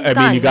I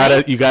mean,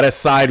 you gotta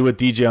side with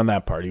DJ on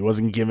that part. He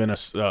wasn't given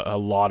a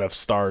lot of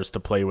stars to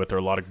play with or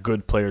a lot of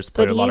good players to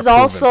play with. But he's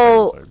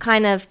also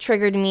kind of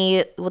triggered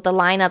me with the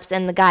lineups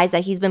and the guys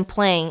that he's been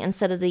playing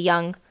instead of the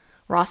young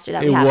roster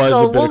that we have.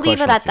 So we'll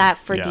leave it at that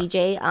for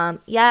DJ.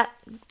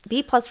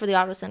 B+ for the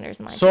Ottawa Senators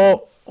in my opinion.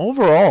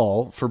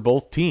 Overall, for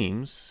both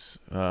teams,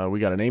 we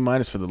got an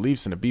A- for the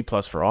Leafs and a B+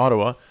 for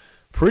Ottawa.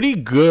 Pretty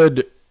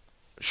good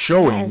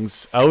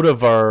showings out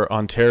of our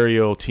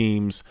Ontario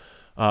teams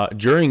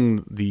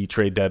during the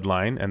trade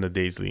deadline and the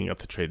days leading up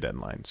to trade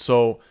deadline.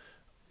 So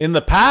in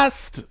the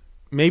past,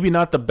 maybe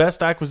not the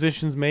best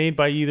acquisitions made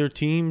by either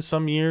team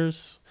some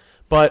years,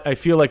 but I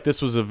feel like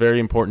this was a very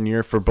important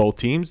year for both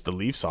teams. The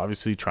Leafs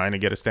obviously trying to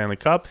get a Stanley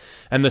Cup,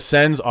 and the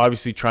Sens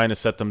obviously trying to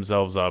set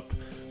themselves up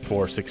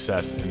for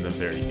success in the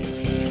very near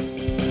future.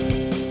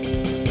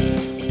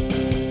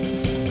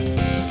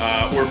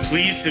 We're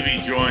pleased to be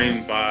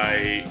joined by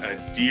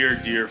a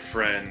dear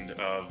friend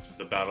of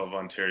the Battle of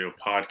Ontario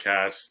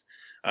podcast,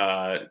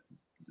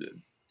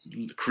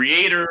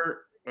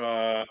 creator,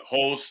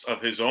 host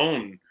of his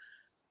own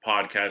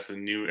podcast, the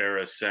New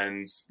Era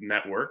Sens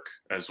Network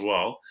as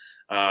well.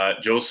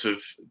 David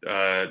Joseph,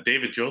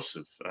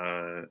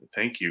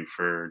 thank you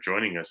for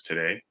joining us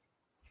today.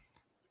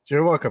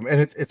 You're welcome. And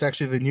it's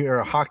actually the New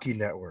Era Hockey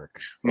Network.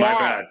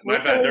 My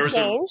bad. There's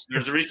a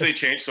recently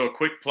changed, so a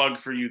quick plug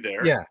for you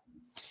there. Yeah.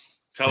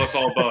 Tell us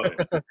all about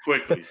it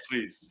quickly,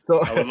 please.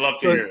 I would love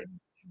to hear it.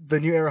 The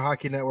New Era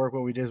Hockey Network,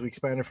 what we did is we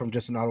expanded from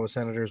just an Ottawa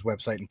Senators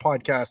website and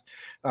podcast,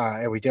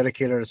 and we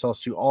dedicated ourselves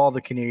to all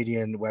the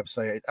Canadian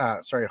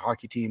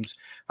hockey teams.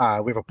 We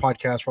have a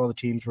podcast for all the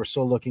teams. We're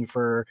still looking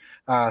for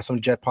some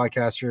Jet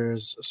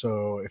podcasters.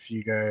 So if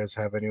you guys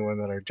have anyone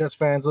that are Jets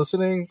fans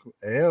listening,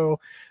 we're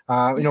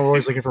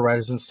always looking for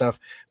writers and stuff.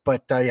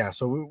 But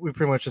so we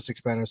pretty much just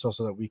expanded ourselves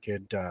so that we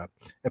could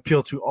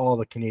appeal to all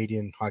the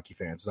Canadian hockey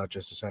fans, not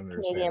just the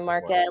Senators. Canadian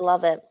market, I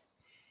love it.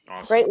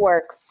 Awesome. Great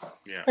work.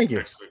 Yeah, thank you.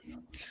 Excellent.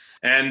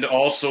 And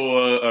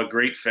also a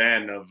great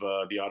fan of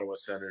the Ottawa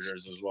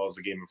Senators as well as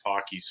the game of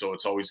hockey. So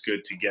it's always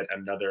good to get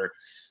another,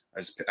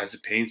 as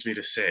it pains me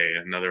to say,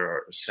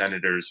 another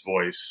Senators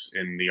voice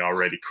in the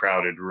already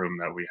crowded room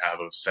that we have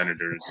of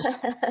Senators.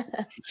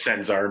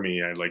 Sens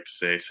Army, I like to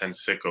say,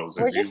 Sens Sickles.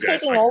 We're just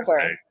taking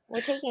over.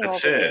 We're taking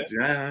That's over. it.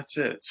 Yeah, that's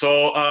it.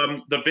 So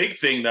the big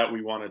thing that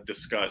we want to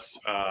discuss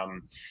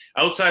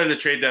outside of the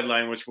trade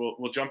deadline, which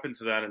we'll jump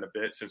into that in a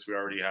bit since we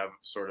already have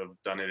sort of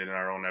done it in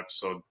our own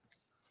episode.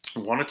 I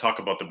want to talk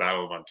about the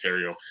Battle of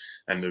Ontario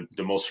and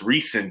the most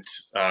recent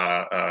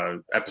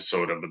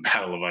episode of the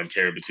Battle of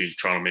Ontario between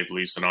Toronto Maple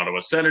Leafs and Ottawa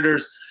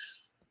Senators,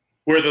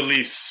 where the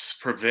Leafs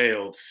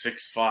prevailed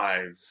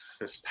 6-5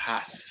 this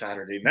past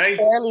Saturday night.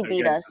 Barely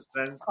beat us.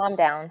 Calm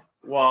down.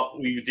 Well,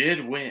 we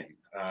did win,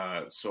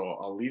 so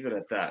I'll leave it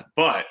at that.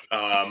 But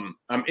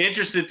I'm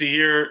interested to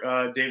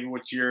hear, David,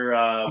 what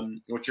your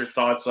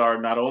thoughts are,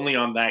 not only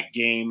on that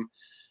game,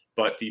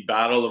 but the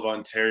Battle of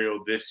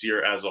Ontario this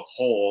year as a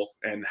whole,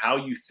 and how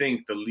you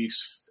think the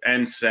Leafs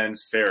and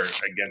Sens fare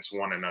against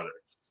one another.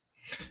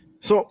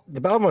 So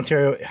the Battle of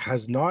Ontario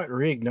has not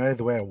reignited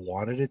the way I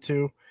wanted it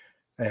to.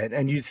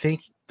 And you'd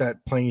think that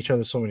playing each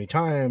other so many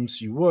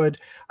times, you would.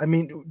 I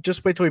mean,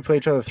 just wait till we play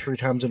each other 3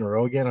 times in a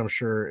row again. I'm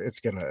sure it's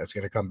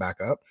gonna come back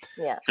up.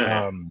 Yeah.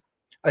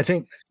 I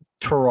think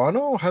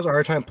Toronto has a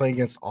hard time playing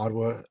against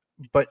Ottawa,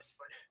 but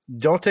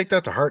don't take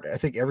that to heart. I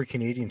think every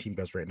Canadian team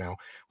does right now.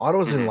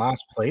 Ottawa's in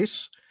last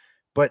place,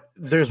 but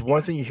there's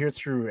one thing you hear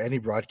through any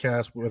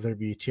broadcast, whether it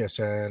be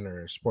TSN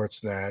or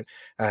Sportsnet,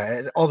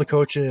 and all the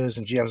coaches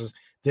and GMs is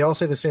they all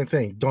say the same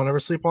thing. Don't ever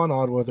sleep on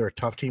Ottawa. They're a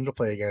tough team to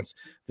play against.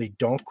 They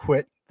don't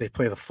quit. They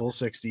play the full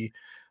 60.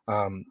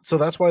 So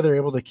that's why they're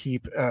able to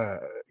keep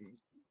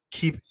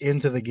in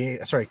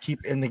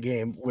the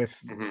game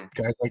with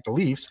guys like the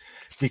Leafs,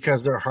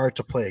 because they're hard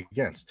to play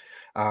against.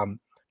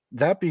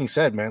 That being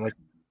said, man, like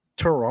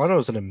Toronto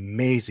is an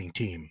amazing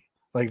team.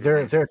 Like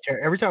they're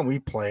every time we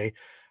play,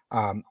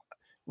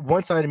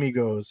 one side of me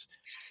goes,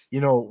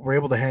 we're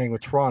able to hang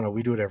with Toronto.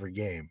 We do it every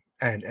game,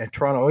 and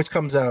Toronto always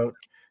comes out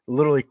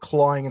literally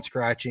clawing and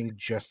scratching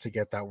just to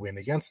get that win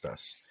against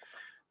us.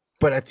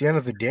 But at the end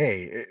of the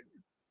day,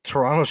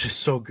 Toronto's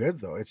just so good,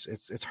 though.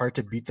 It's hard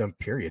to beat them,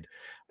 period.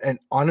 And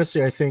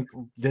honestly, I think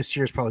this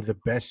year is probably the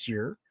best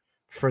year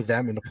for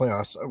them in the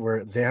playoffs,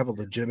 where they have a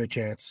legitimate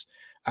chance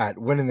at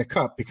winning the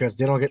cup, because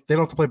they don't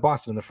have to play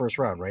Boston in the first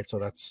round, right? So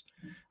that's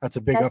a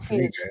big up for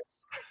you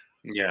guys.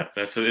 Yeah,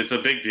 it's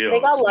a big deal.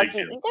 They got lucky.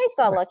 You guys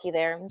got lucky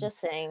there. I'm just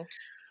saying.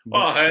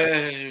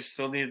 Well, you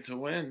still need to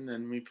win,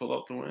 and we pull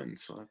out the win.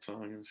 So that's all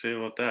I'm going to say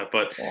about that.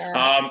 But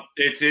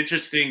it's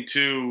interesting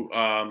too,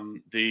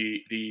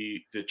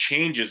 the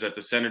changes that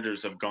the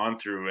Senators have gone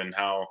through, and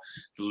how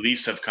the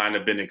Leafs have kind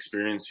of been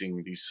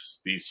experiencing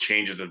these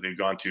changes that they've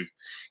gone to.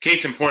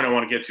 Case in point, I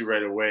want to get to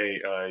right away.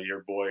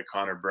 Your boy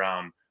Connor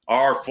Brown,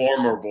 our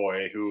former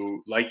boy,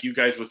 who, like you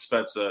guys with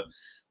Spezza,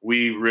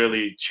 we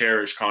really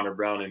cherish Connor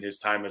Brown in his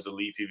time as a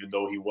Leaf, even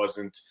though he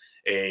wasn't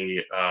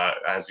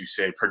as you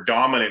say,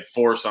 predominant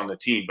force on the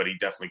team, but he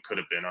definitely could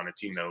have been on a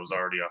team that was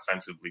already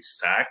offensively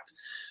stacked.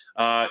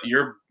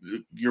 Your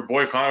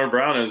boy Connor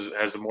Brown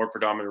has a more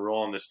predominant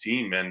role on this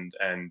team, and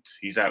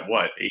he's at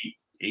what,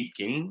 eight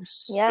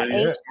games? Yeah,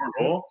 8.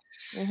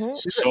 Mm-hmm.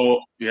 So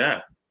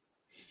yeah.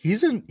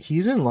 He's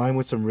in line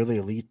with some really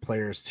elite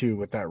players too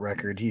with that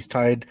record. He's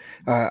tied.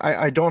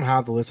 I don't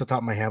have the list at the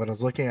top of my head, but I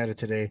was looking at it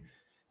today,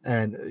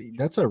 and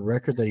that's a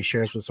record that he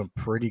shares with some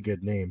pretty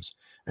good names.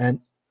 And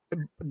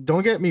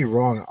don't get me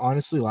wrong.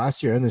 Honestly,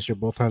 last year and this year,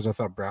 both times I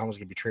thought Brown was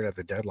going to be traded at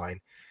the deadline.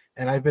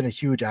 And I've been a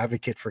huge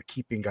advocate for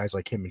keeping guys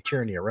like him and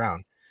Tierney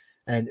around.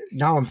 And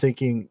now I'm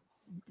thinking,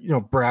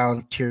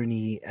 Brown,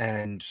 Tierney,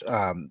 and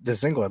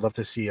Dzingel, I'd love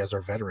to see as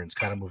our veterans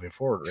kind of moving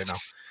forward right now.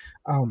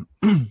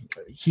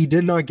 He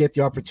did not get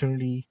the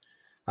opportunity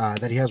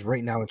that he has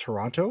right now in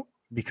Toronto,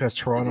 because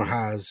Toronto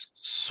has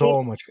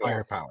so much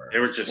firepower. They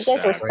were just you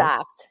guys were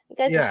stacked. You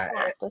guys were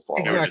stacked before.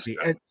 Exactly.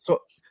 And so,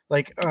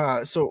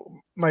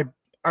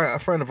 a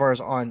friend of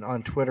ours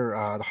on Twitter,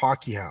 the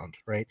Hockey Hound,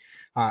 right?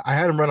 I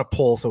had him run a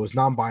poll, so it was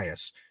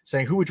non-biased,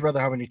 saying who would you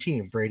rather have on your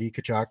team, Brady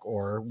Tkachuk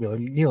or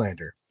William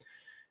Nylander?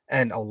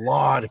 And a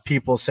lot of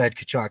people said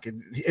Tkachuk.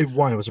 It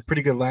won. It was a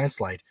pretty good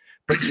landslide.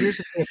 But here's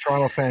the thing that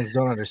Toronto fans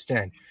don't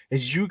understand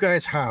is you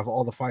guys have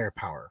all the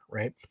firepower,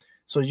 right?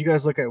 So you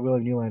guys look at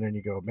William Nylander and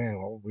you go, man,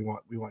 well, we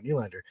want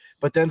Nylander.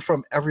 But then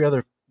from every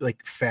other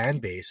fan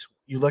base,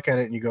 you look at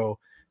it and you go,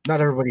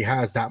 not everybody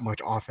has that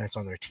much offense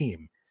on their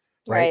team,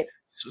 right?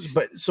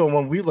 So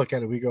when we look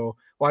at it, we go,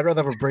 well, I'd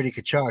rather have a Brady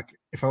Tkachuk.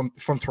 If I'm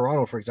from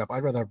Toronto, for example,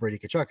 I'd rather have Brady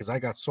Tkachuk because I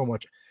got so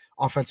much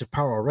offensive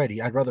power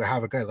already. I'd rather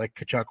have a guy like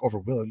Tkachuk over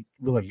William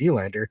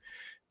Nylander,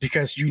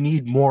 because you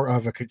need more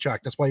of a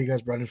Tkachuk. That's why you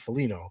guys brought in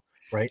Foligno,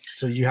 right?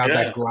 So you have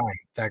that grind,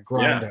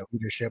 that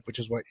leadership, which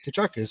is what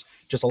Tkachuk is,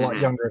 just a lot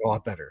younger and a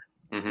lot better.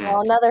 Mm-hmm.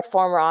 Well, another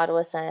former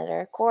Ottawa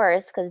Senator, of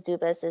course, because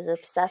Dubas is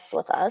obsessed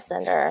with us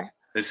and our.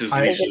 This is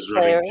Leaf's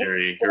running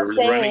theory.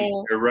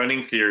 Her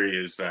running theory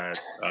is that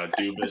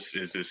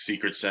Dubas is a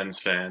secret Sens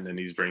fan, and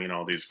he's bringing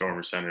all these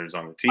former Senators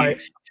on the team.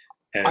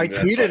 I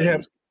tweeted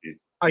him.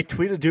 I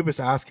tweeted Dubas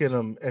asking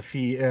him if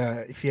he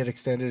had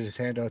extended his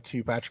hand out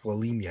to Patrick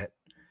Lalime yet.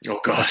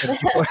 Oh God!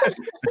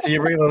 So you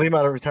bring Lalime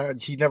out of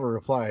retirement. He never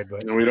replied,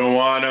 but we don't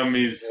want him.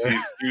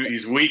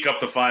 He's weak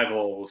up the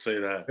 5-hole. We'll say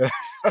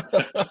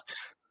that.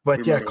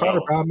 But yeah,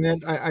 Connor Brown,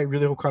 man, I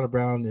really hope Connor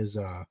Brown is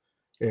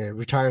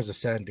retires a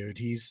Sen, dude.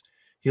 He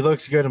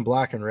looks good in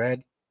black and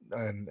red,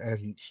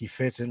 and he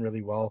fits in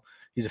really well.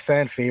 He's a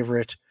fan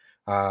favorite.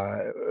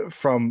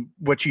 From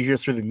what you hear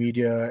through the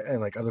media and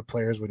like other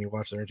players when you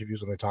watch their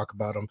interviews when they talk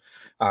about him,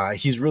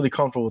 he's really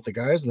comfortable with the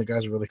guys, and the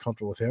guys are really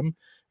comfortable with him,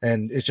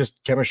 and it's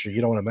just chemistry.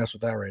 You don't want to mess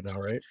with that right now,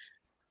 right?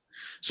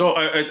 So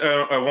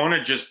I want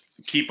to just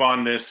keep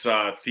on this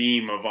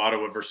theme of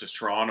Ottawa versus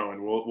Toronto,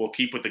 and we'll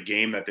keep with the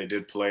game that they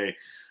did play,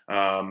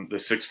 the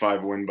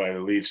 6-5 win by the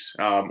Leafs.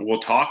 We'll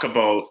talk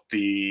about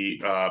the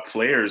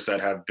players that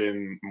have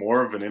been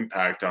more of an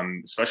impact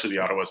on, especially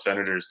the Ottawa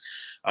Senators,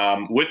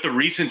 with the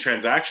recent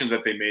transactions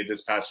that they made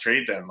this past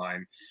trade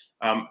deadline.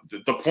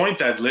 The point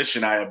that Lish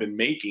and I have been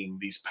making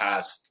these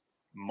past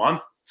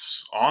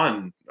months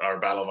on our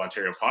Battle of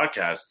Ontario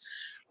podcast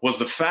was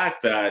the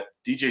fact that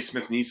DJ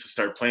Smith needs to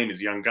start playing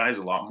his young guys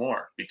a lot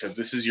more, because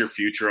this is your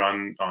future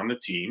on the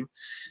team.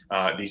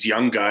 These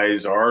young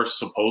guys are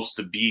supposed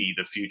to be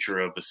the future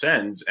of the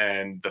Sens,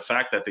 and the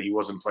fact that he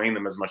wasn't playing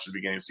them as much at the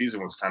beginning of the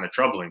season was kind of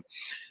troubling.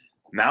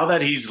 Now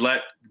that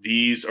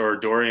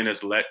Dorian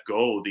has let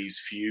go these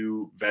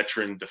few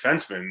veteran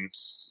defensemen,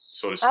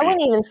 so to speak. I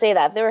wouldn't even say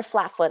that. They were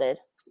flat-footed.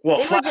 Well,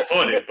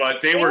 flat-footed, but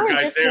they were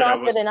guys just there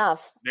not good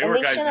enough. They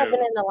shouldn't have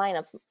been in the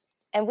lineup.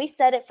 And we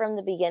said it from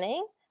the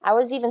beginning. I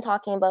was even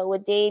talking about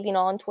with Dave,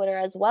 on Twitter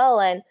as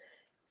well, and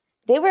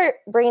they were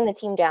bringing the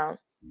team down.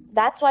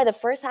 That's why the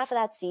first half of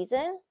that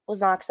season was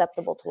not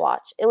acceptable to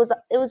watch. It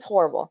was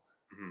horrible.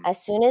 Mm-hmm.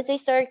 As soon as they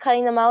started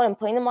cutting them out and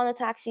putting them on the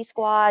taxi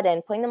squad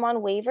and putting them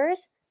on waivers,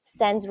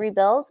 Sens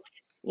rebuild.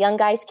 Young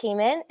guys came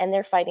in, and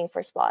they're fighting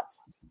for spots.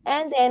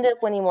 And they ended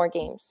up winning more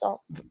games. So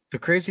the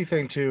crazy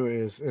thing too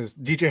is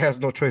DJ has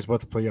no choice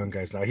but to play young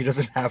guys now. He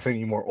doesn't have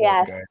any more old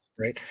guys,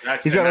 right?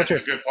 He's got no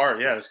choice. A good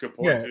part. Yeah, that's a good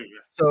point too.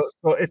 So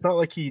it's not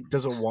like he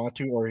doesn't want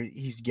to, or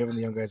he's giving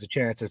the young guys a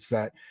chance. It's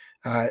that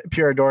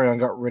Pierre Dorion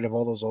got rid of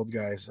all those old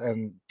guys,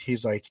 and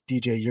he's like,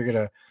 DJ, you're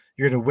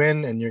gonna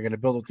win, and you're gonna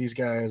build with these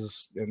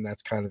guys, and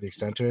that's kind of the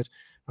extent to it.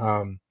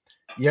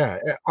 Yeah,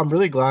 I'm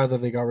really glad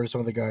that they got rid of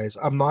some of the guys.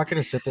 I'm not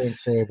gonna sit there and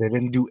say they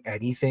didn't do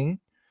anything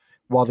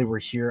while they were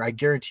here. I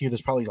guarantee you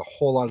there's probably a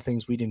whole lot of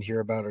things we didn't hear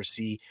about or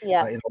see in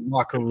the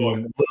locker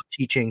room, little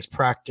teachings,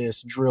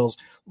 practice, drills,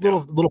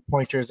 little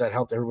pointers that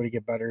helped everybody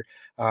get better.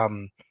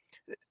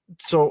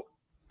 So,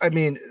 I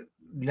mean,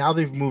 now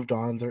they've moved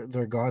on.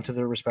 They're gone to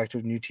their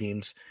respective new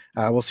teams.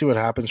 We'll see what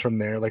happens from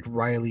there. Like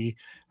Riley,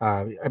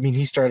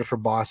 he started for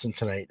Boston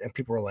tonight, and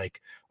people were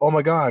like, "Oh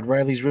my God,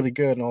 Riley's really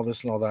good," and all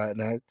this and all that.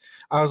 And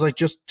I was like,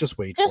 "Just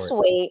wait for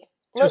it.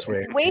 Just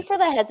wait for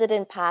the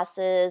hesitant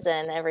passes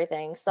and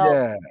everything." So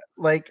yeah,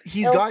 like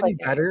he's gotten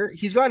better.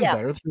 He's gotten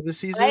better through the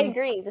season. I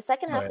agree. The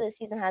second half of the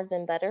season has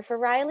been better for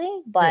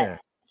Riley,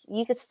 but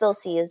you could still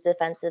see his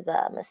defensive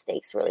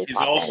mistakes really. He's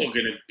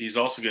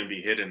also gonna be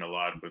hidden a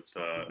lot with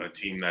a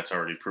team that's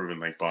already proven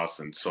like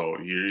Boston. So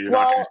you're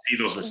not gonna see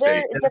those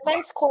mistakes. Their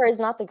defense core is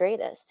not the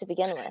greatest to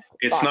begin with.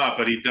 It's not,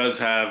 but he does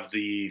have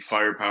the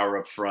firepower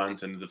up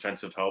front and the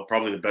defensive help.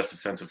 Probably the best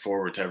defensive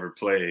forward to ever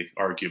play,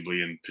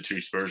 arguably, and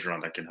Patrice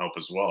Bergeron that can help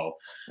as well.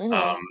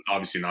 Mm-hmm.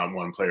 Obviously, not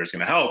one player is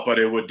going to help, but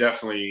it would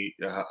definitely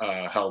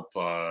help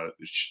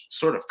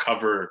sort of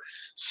cover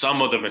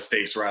some of the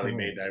mistakes Riley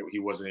made that he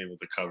wasn't able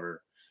to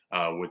cover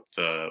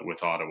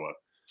with Ottawa.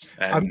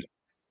 And,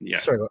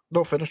 sorry,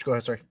 no, finish. Go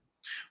ahead. Sorry.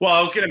 Well,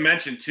 I was going to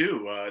mention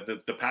too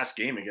the past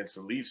game against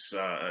the Leafs.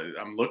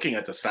 I'm looking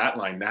at the stat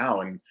line now,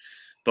 and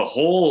the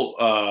whole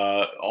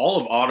all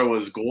of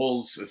Ottawa's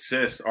goals,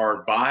 assists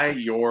are by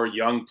your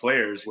young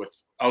players, with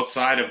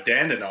outside of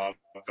Dandenov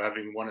of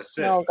having one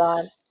assist. Oh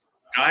God!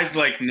 Guys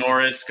like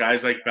Norris,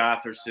 guys like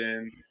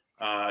Batherson,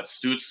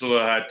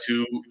 Stützle had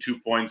two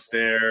points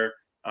there.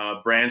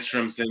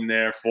 Brandstrom's in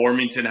there.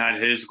 Formington had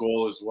his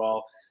goal as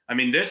well. I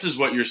mean, this is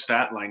what your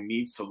stat line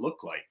needs to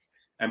look like.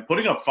 And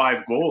putting up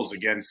 5 goals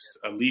against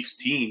a Leafs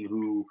team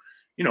who,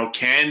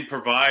 can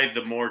provide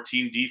the more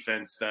team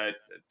defense that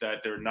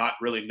they're not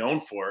really known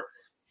for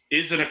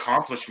is an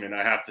accomplishment,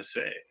 I have to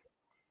say.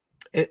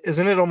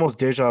 Isn't it almost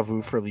deja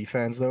vu for Leaf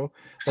fans though?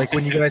 Like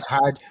when you guys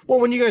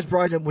when you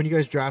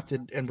guys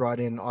drafted and brought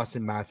in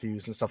Austin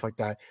Matthews and stuff like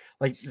that,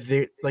 like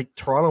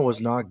Toronto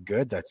was not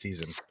good that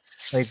season.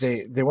 Like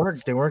they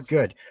weren't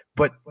good,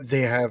 but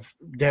they had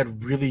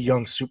really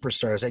young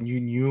superstars, and you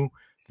knew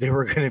they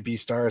were going to be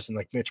stars, and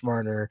like Mitch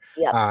Marner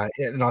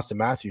and Austin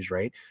Matthews.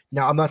 Right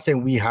now, I'm not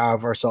saying we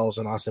have ourselves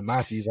an Austin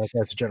Matthews like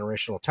as a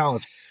generational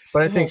talent,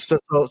 but I think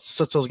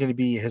Stützle's going to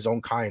be his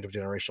own kind of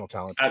generational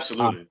talent.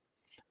 Absolutely.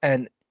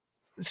 And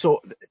so,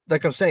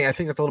 like I'm saying, I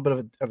think that's a little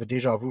bit of a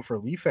deja vu for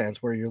Leaf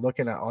fans, where you're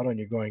looking at Otto and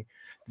you're going,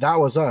 "That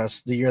was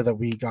us the year that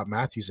we got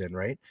Matthews in,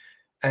 right?"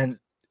 And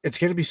it's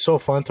going to be so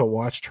fun to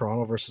watch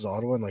Toronto versus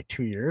Ottawa in like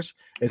 2 years.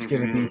 It's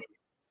going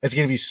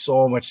to be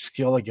so much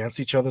skill against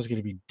each other. It's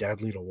going to be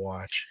deadly to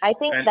watch. I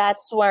think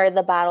that's where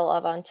the Battle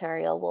of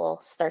Ontario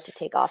will start to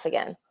take off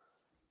again.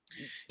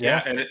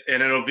 Yeah, and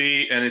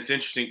it's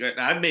interesting. And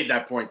I've made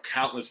that point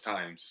countless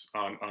times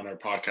on our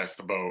podcast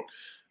about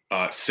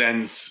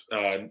Sens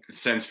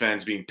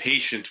fans being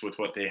patient with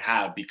what they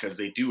have, because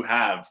they do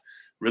have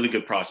really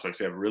good prospects.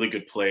 They have really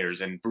good players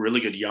and really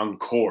good young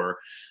core.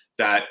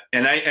 That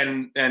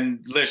and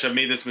Lish, I've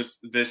made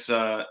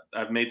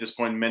I've made this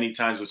point many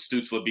times with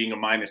Stützle being a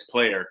minus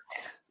player.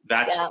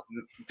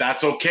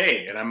 That's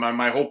okay. And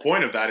my whole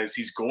point of that is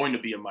he's going to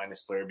be a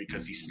minus player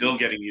because he's still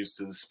getting used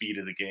to the speed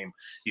of the game.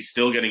 He's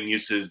still getting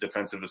used to his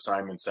defensive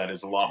assignments that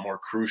is a lot more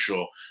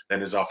crucial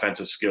than his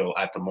offensive skill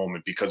at the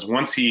moment. Because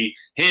once him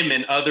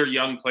and other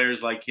young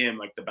players like him,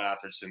 like the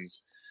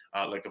Bathersons,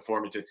 like the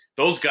Formenton,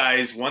 those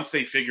guys, once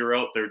they figure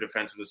out their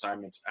defensive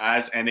assignments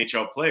as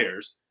NHL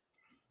players,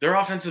 their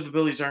offensive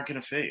abilities aren't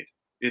going to fade.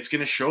 It's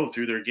going to show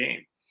through their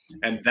game.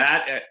 And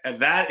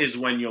that is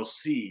when you'll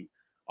see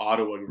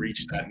Ottawa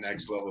reach that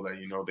next level that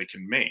they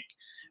can make.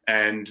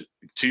 And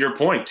to your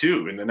point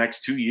too, in the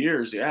next 2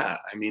 years, the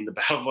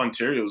Battle of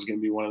Ontario is going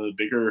to be one of the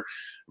bigger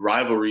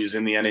rivalries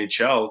in the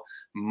NHL,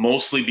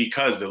 mostly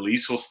because the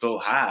Leafs will still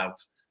have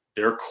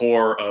their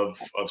core of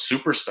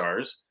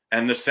superstars,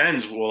 and the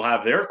Sens will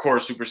have their core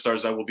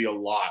superstars that will be a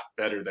lot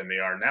better than they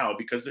are now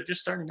because they're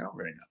just starting out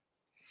right now.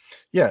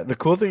 Yeah, the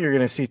cool thing you're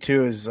going to see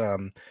too is,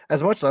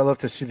 as much as I love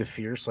to see the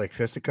fierce like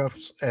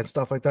fisticuffs and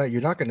stuff like that,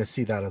 you're not going to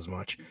see that as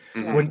much.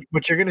 Mm-hmm.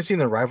 What you're going to see in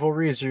the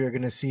rivalry is you're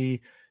going to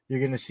see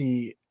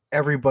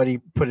everybody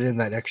put it in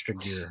that extra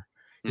gear.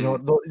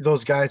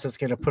 Those guys that's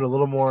going to put a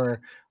little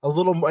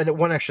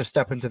one extra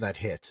step into that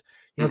hit.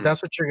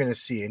 That's what you're going to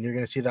see, and you're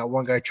going to see that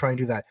one guy try and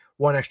do that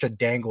one extra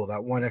dangle,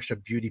 that one extra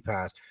beauty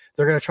pass.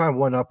 They're going to try and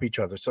one up each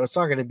other, so it's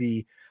not going to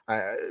be.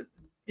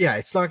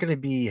 It's not going to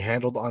be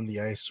handled on the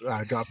ice,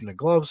 dropping the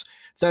gloves.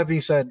 That being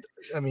said,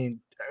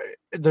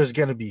 there's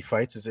going to be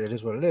fights. It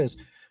is what it is.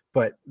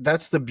 But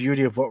that's the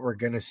beauty of what we're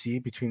going to see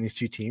between these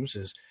two teams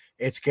is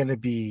it's going to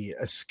be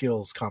a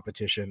skills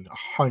competition,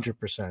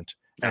 100%.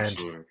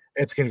 And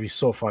it's going to be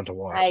so fun to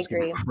watch. It's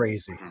going to be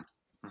crazy.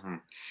 Mm-hmm.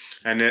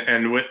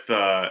 And with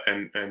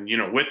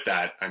with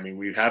that,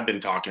 we have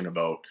been talking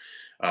about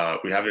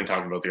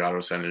the Ottawa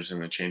Senators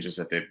and the changes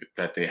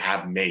that they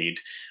have made.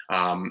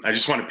 I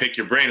just want to pick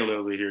your brain a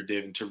little bit here,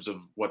 Dave, in terms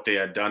of what they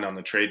had done on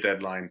the trade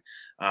deadline.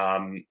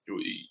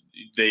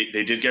 They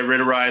did get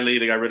rid of Riley.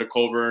 They got rid of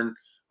Colburn.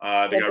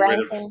 They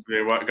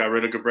got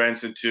rid of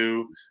Gudbranson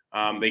too.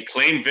 They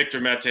claimed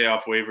Victor Mete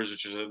off waivers,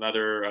 which is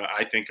another,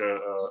 I think,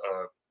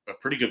 a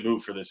pretty good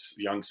move for this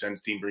young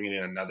Sens team, bringing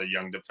in another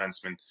young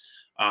defenseman.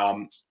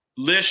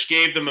 Lish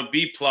gave them a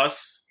B+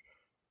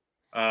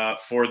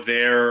 for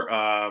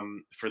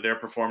their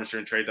performance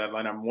during trade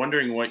deadline. I'm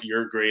wondering what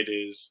your grade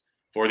is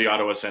for the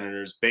Ottawa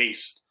Senators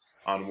based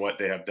on what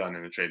they have done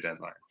in the trade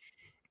deadline.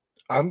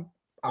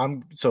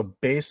 I'm so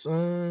base.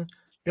 I'm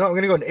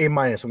going to go an A-. I'm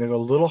going to go a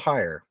little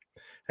higher,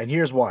 and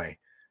here's why: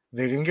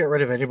 they didn't get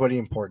rid of anybody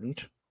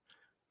important.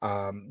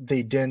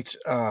 They didn't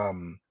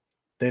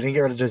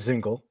get rid of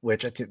Dzingel,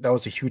 which I think that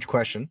was a huge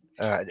question.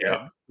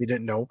 We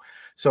didn't know.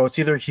 So it's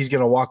either he's going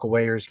to walk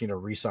away or he's going to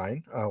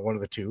resign, one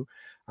of the two.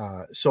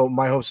 So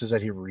my hopes is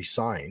that he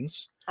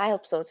resigns. I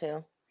hope so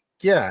too.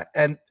 Yeah,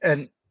 and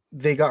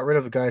they got rid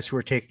of the guys who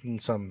were taking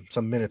some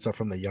minutes up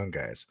from the young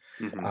guys.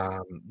 Mm-hmm.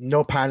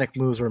 No panic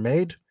moves were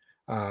made.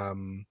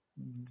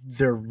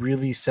 They're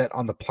really set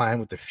on the plan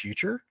with the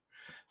future,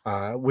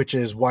 which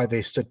is why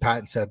they stood pat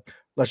and said,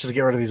 let's just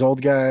get rid of these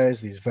old guys,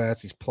 these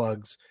vets, these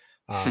plugs.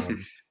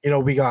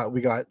 We got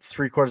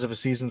 3/4 of a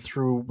season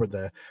through where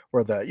the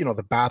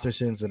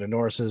Bathersons and the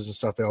Norrises and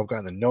stuff, they all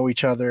gotten to know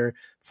each other.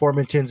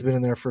 Formenton's been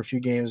in there for a few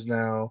games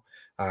now.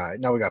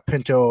 Now we got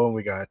Pinto and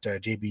we got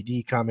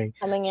JBD coming.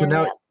 So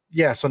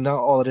now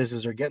all it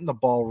is they're getting the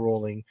ball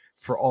rolling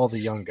for all the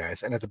young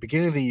guys. And at the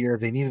beginning of the year,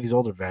 they needed these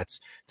older vets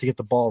to get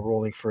the ball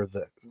rolling for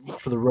the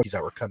rookies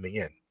that were coming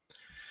in.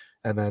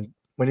 And then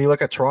when you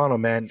look at Toronto,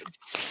 man,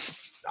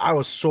 I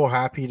was so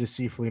happy to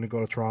see Foligno go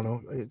to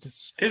Toronto.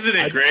 Isn't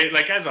it great?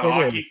 Like, as a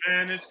hockey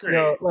fan, it's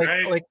great.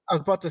 Right? Like I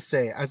was about to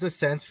say, as a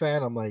Sens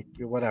fan, I'm like,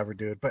 whatever,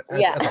 dude. But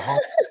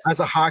as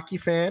a hockey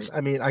fan,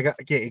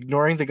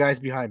 ignoring the guys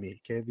behind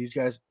me. Okay, these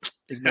guys,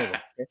 ignore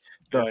them.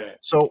 Okay?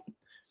 So,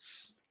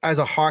 as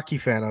a hockey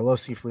fan, I love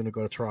seeing Foligno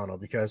go to Toronto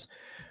because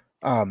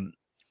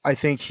I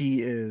think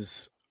he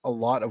is a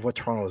lot of what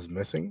Toronto is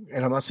missing.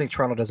 And I'm not saying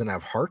Toronto doesn't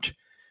have heart,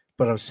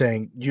 but I'm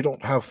saying you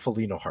don't have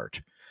Foligno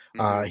heart.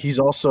 He's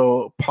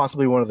also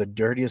possibly one of the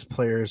dirtiest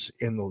players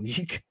in the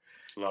league,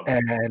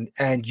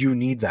 and you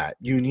need that.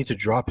 You need to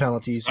draw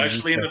penalties,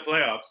 especially in the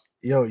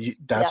playoffs.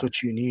 That's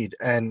what you need.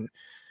 And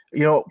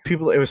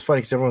people. It was funny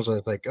because everyone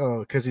was like, "Oh,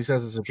 because he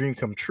says it's a dream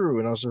come true,"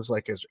 and I was just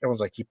like,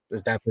 "Everyone's like,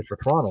 his dad played for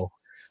Toronto."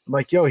 I'm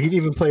like, he didn't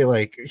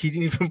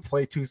even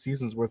play 2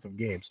 seasons worth of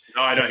games.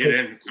 No, I don't. He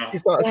didn't. No.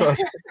 So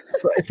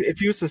if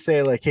he used to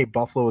say like, "Hey,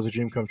 Buffalo was a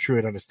dream come true,"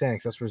 I'd understand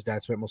because that's where his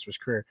dad spent most of his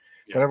career.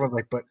 Yeah. But everyone's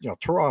like,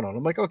 Toronto. And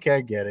I'm like, okay,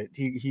 I get it.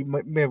 He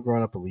may have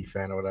grown up a Leaf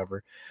fan or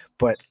whatever,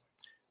 but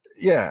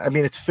yeah,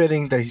 it's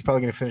fitting that he's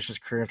probably going to finish his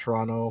career in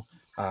Toronto.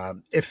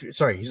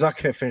 He's not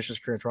going to finish his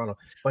career in Toronto,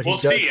 but we'll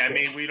see.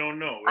 We don't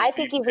know. I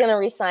think he's going to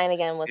resign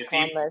again with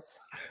Columbus.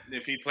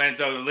 If he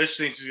plans out, the Lish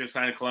thinks he's going to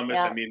sign to Columbus.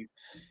 Yeah.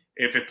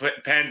 if it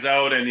pans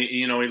out and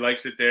he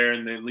likes it there,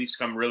 and the Leafs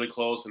come really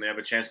close and they have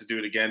a chance to do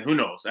it again, who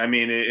knows? I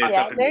mean, it's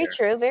up in the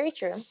air. Very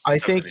true. I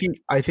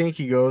think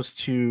he goes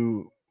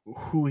to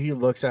who he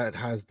looks at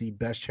has the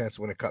best chance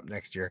to win a cup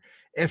next year.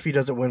 If he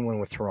doesn't win one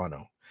with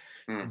Toronto,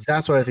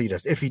 that's what I think he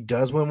does. If he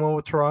does win one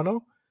with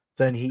Toronto,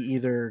 then he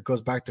either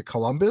goes back to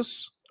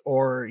Columbus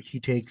or he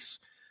takes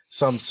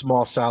some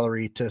small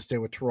salary to stay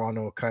with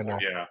Toronto, kind of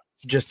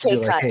just to be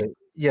like, hey,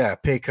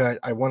 pay cut.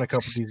 I won a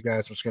couple of these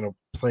guys. I'm just going to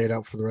play it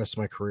out for the rest of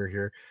my career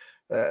here.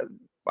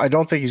 I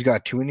don't think he's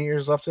got too many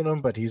years left in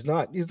him, but he's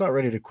not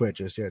ready to quit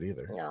just yet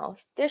either. No,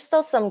 there's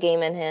still some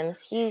game in him.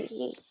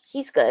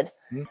 He's good.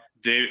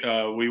 Dave,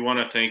 we want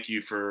to thank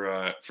you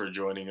for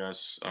joining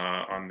us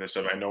on this.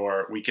 I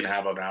know we can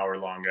have an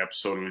hour-long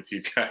episode with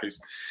you guys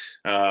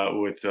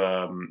with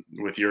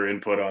your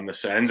input on the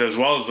Sens as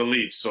well as the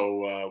Leafs.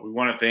 So we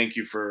want to thank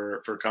you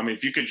for coming.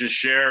 If you could just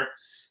share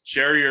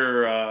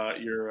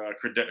your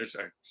credentials,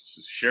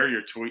 share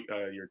your tweet,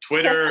 your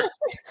Twitter,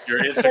 your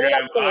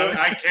Instagram.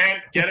 I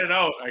can't get it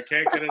out.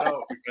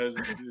 Because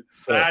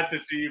it's sad to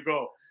see you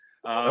go.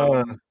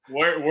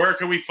 Where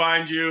can we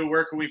find you?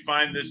 Where can we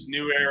find this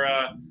New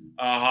Era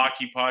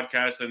hockey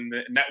podcast and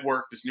the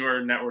network, this New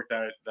Era network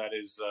that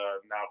is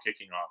now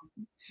kicking off?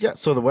 Yeah,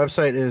 so the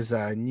website is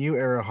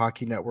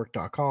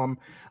neweraHockeyNetwork.com.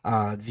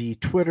 The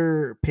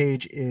Twitter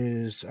page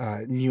is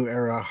New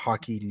Era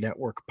Hockey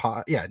Network.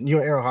 New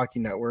Era Hockey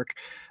Network.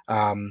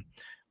 I'm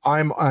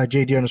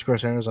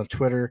JD_Sanders on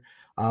Twitter.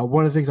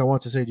 One of the things I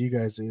want to say to you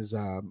guys is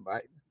I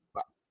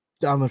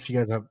don't know if you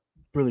guys have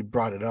really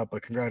brought it up,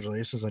 but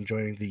congratulations on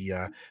joining the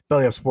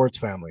Belly Up Sports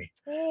family.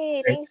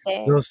 Hey, thanks,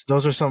 Dave.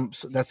 Those are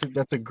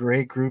that's a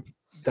great group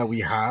that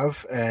we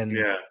have, and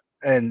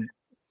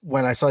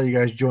when I saw you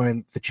guys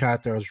join the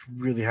chat there, I was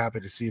really happy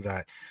to see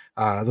that.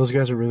 Those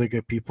guys are really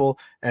good people,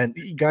 and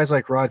guys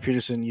like Rod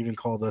Peterson even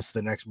called us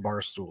the next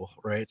Barstool,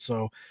 right?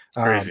 So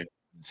crazy.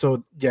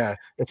 So yeah,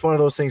 it's one of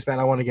those things, man.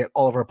 I want to get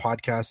all of our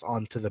podcasts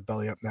onto the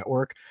Belly Up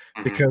Network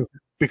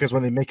because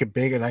when they make it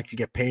big and I can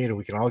get paid and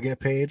we can all get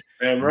paid,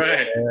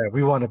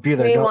 we want to be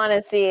there. We want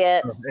to see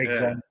it.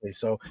 Exactly. Yeah.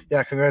 So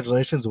yeah,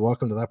 congratulations and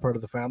welcome to that part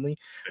of the family.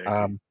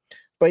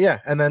 But yeah,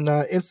 and then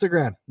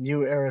Instagram,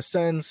 New Era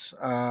Sens.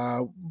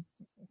 Right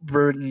now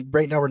we're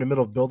in the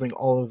middle of building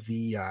all of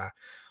the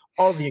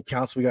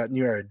accounts. We got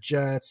New Era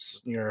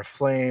Jets, New Era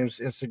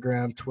Flames,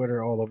 Instagram,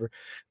 Twitter, all over.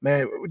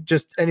 Man,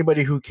 just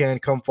anybody who can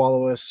come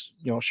follow us,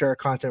 share our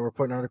content. We're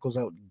putting articles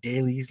out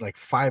daily, like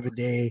 5 a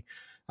day.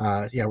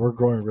 We're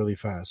growing really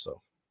fast.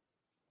 So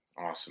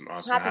awesome.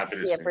 Happy to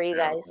see it for you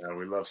guys. Yeah,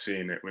 we love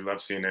seeing it.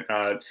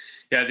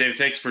 Dave,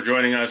 thanks for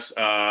joining us.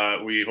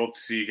 We hope to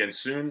see you again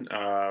soon.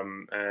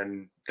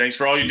 And thanks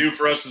for all you do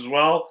for us as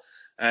well.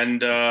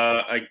 And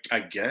I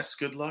guess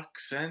good luck,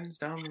 Sens,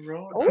 down the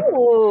road.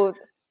 Oh,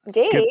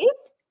 Dave.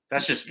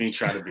 That's just me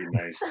trying to be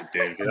nice to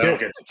Dave. I don't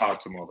get to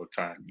talk to him all the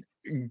time.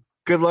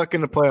 Good luck in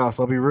the playoffs.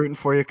 I'll be rooting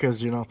for you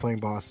because you're not playing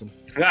Boston.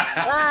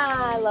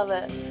 I love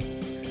it.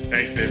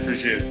 Thanks, Dave.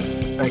 Appreciate it.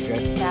 Thanks,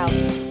 guys. Ciao.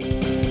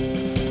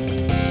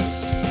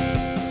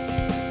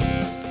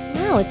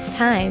 Now it's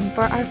time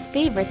for our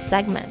favorite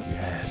segment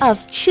of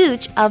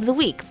Chooch of the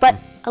Week, but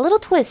a little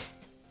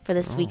twist for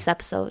this week's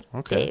episode,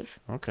 Dave.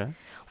 Okay.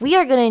 We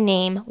are going to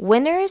name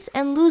winners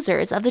and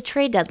losers of the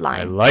trade deadline.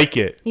 I like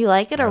it. You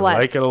like it or what? I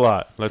like it a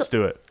lot. Let's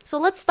do it. So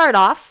let's start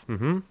off.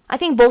 I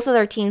think both of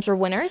their teams were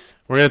winners.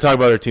 We're going to talk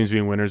about our teams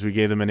being winners. We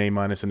gave them an A-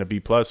 and a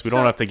B+. We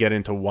don't have to get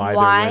into why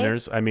they're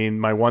winners. I mean,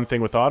 my one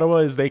thing with Ottawa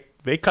is they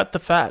cut the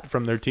fat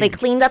from their team. They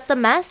cleaned up the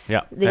mess.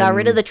 Yeah. They got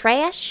rid of the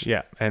trash.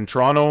 Yeah. And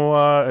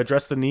Toronto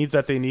addressed the needs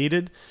that they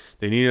needed.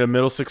 They needed a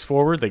middle six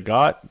forward. They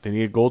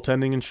needed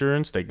goaltending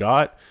insurance. They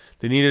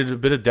needed a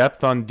bit of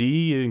depth on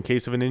D in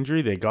case of an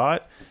injury. They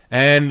got.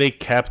 And they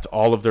kept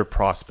all of their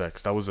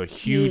prospects. That was a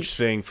huge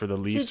thing for the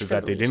Leafs, is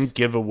that they didn't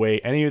give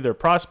away any of their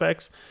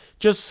prospects,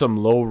 just some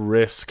low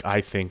risk, I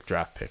think,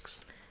 draft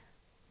picks.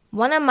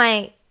 One of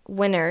my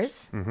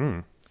winners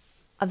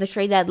of the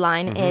trade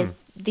deadline is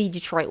the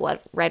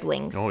Detroit Red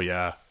Wings. Oh,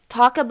 yeah.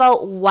 Talk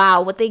about,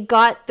 what they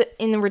got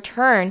in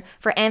return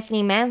for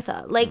Anthony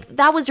Mantha.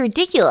 That was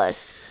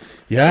ridiculous.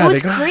 Yeah, it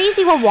was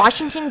crazy what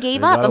Washington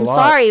gave up. I'm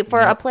sorry for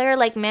a player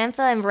like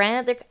Mantha and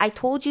Vrana. I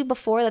told you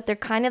before that they're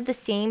kind of the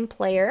same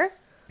player.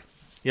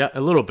 Yeah,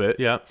 a little bit.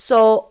 Yeah.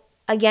 So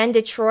again,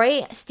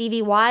 Detroit,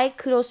 Stevie Y,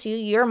 kudos to you.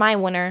 You're my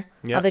winner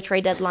of the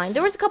trade deadline.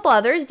 There was a couple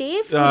others,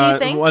 Dave. What do you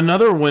think?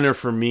 Another winner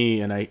for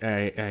me, and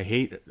I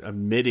hate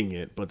admitting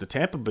it, but the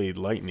Tampa Bay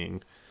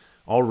Lightning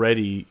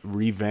already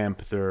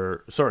revamped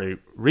their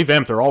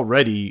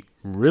already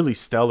really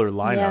stellar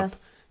lineup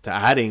to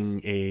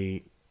adding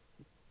a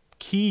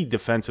key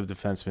defensive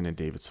defenseman in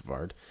David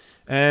Savard.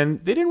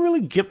 And they didn't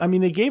really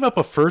they gave up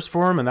a first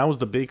for him, and that was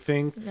the big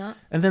thing. Yeah.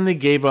 And then they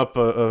gave up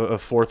a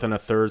fourth and a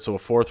third, so a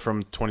fourth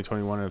from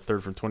 2021 and a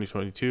third from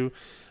 2022.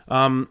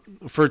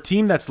 For a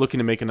team that's looking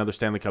to make another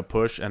Stanley Cup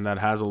push and that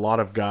has a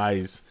lot of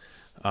guys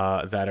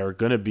that are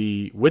going to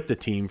be with the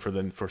team for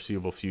the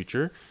foreseeable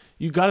future,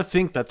 you got to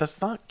think that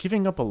that's not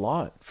giving up a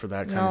lot for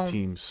that kind of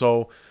team.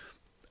 So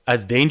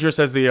as dangerous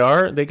as they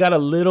are, they got a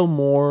little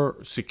more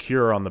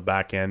secure on the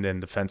back end and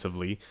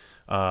defensively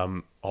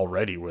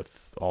already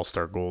with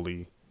all-star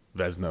goalie,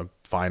 Vezina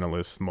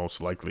finalist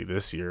most likely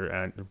this year,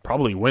 and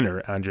probably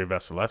winner, Andrei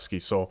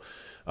Vasilevsky. So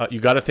you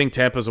got to think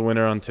Tampa's a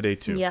winner on today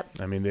too. Yep.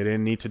 I mean, they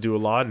didn't need to do a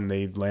lot, and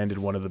they landed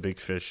one of the big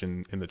fish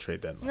in the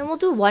trade deadline. And we'll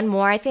do one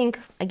more. I think,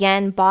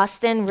 again,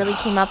 Boston really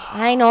came up.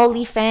 I know,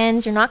 Leaf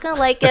fans, you're not going to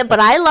like it, but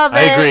I love it.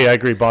 I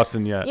agree.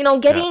 Boston, yeah.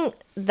 Getting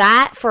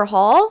that for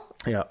Hall,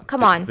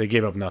 come on. They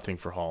gave up nothing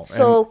for Hall.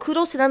 So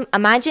kudos to them.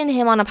 Imagine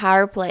him on a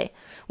power play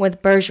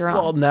with Bergeron.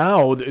 Well,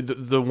 now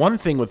the one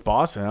thing with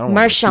Boston, I don't want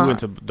Marchand,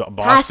 to into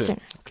Boston. Pasternak.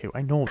 Okay,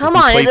 I know. Come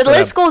on, the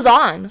list goes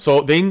on.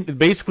 So they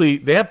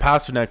have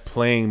Pasternak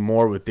playing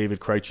more with David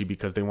Krejci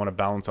because they want to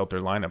balance out their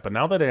lineup. But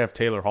now that they have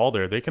Taylor Hall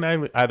there, they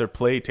can either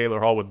play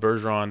Taylor Hall with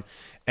Bergeron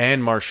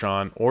and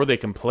Marchand, or they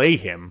can play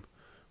him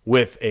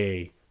with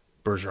a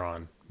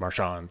Bergeron,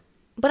 Marchand.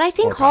 But I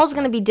think Hall's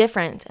going to be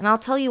different, and I'll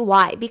tell you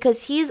why.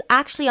 Because he's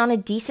actually on a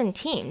decent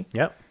team.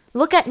 Yep.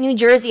 Look at New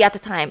Jersey at the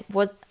time.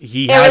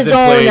 He hasn't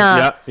played.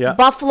 Yeah.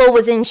 Buffalo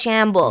was in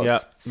shambles. Yeah.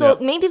 So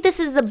maybe this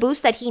is the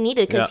boost that he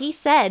needed, because he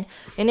said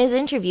in his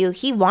interview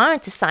he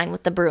wanted to sign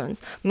with the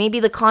Bruins.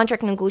 Maybe the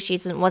contract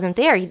negotiation wasn't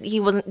there.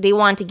 He wasn't. They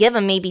wanted to give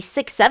him maybe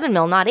 6-7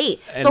 mil, not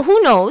 8. So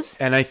who knows?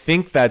 And I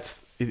think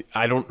that's.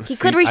 I don't. He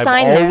could resign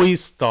I've there.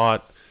 always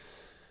thought.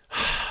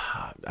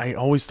 I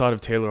always thought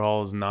of Taylor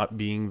Hall as not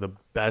being the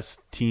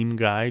best team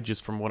guy,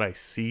 just from what I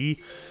see.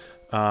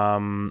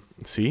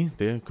 See,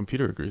 the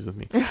computer agrees with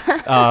me.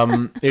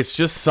 It's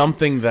just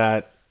something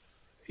that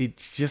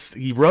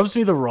he rubs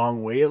me the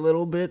wrong way a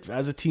little bit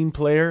as a team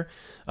player.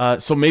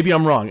 So maybe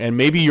I'm wrong, and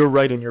maybe you're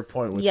right in your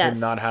point with him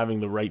not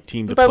having the right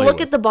team to play with. But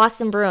look at the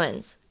Boston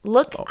Bruins.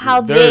 Look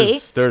how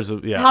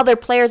how their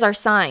players are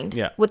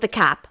signed with the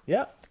cap.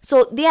 Yeah.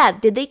 So,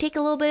 did they take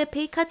a little bit of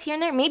pay cuts here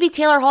and there? Maybe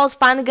Taylor Hall's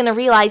finally going to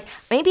realize,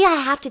 maybe I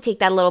have to take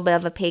that little bit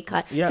of a pay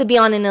cut to be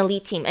on an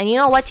elite team. And you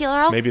know what, Taylor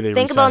Hall? Maybe they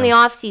think about in the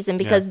offseason,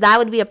 because that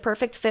would be a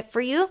perfect fit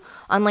for you,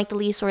 unlike the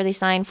Leafs where they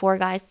signed 4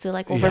 guys to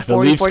like over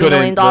 $40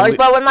 million.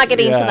 But we're not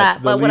getting into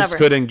that. But whatever. The Leafs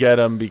couldn't get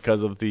him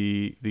because of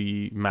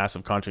the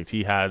massive contract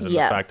he has and the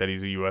fact that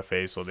he's a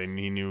UFA, so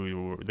he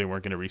knew they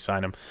weren't going to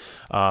re-sign him.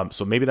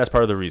 So maybe that's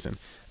part of the reason.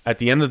 At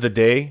the end of the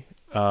day,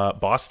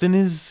 Boston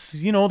is,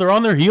 they're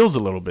on their heels a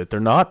little bit. They're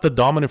not the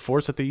dominant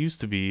force that they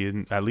used to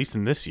be, at least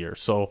in this year.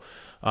 So,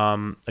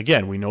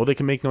 again, we know they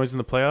can make noise in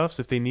the playoffs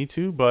if they need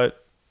to,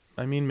 but,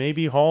 I mean,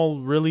 maybe Hall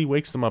really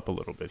wakes them up a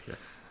little bit here.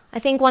 I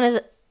think one of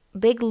the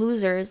big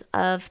losers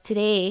of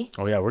today...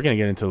 Oh, yeah, we're going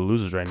to get into the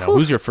losers right now.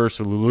 Who's your first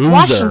loser?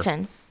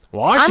 Washington.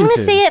 I'm going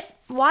to say it.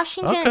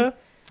 Washington. Okay.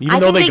 Even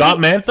though they got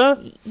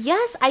Mantha?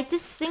 Yes, I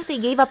just think they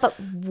gave up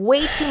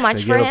way too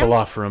much for him. They gave up a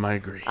lot for him, I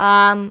agree.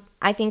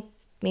 I think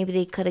maybe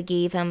they could have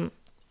gave him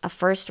a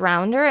first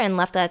rounder and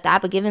left it at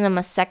that, but giving them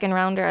a second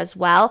rounder as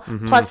well,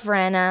 plus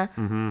Verena,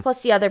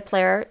 plus the other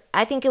player.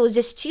 I think it was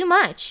just too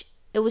much.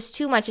 It was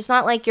too much. It's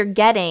not like you're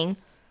getting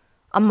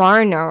a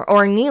Marner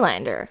or a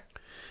Nylander.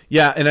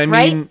 Yeah, and I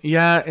mean,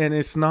 and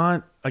it's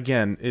not,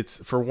 again, it's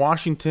for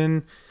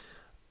Washington,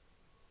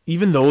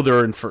 even though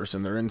they're in first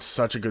and they're in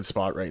such a good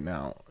spot right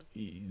now,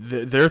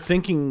 they're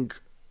thinking...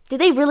 Did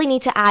they really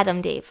need to add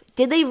him, Dave?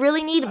 Did they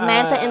really need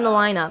Mantha in the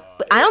lineup?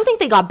 But I don't think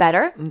they got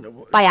better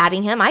by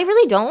adding him. I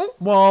really don't.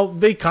 Well,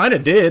 they kind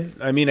of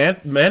did. I mean,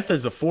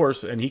 Mantha's a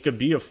force, and he could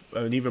be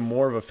an even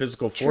more of a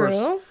physical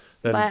force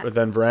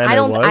than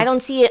Verena was. I don't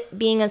see it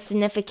being a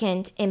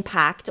significant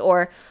impact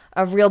or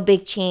a real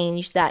big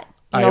change that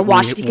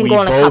Washington can go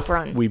on a cup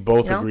run. We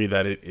both agree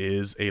that it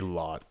is a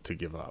lot to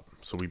give up.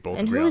 So we both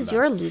agree on that. And who is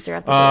your loser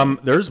at the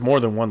game? There's more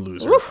than one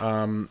loser.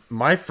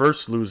 My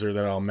first loser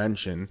that I'll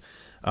mention...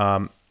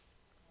 and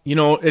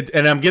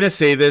I'm going to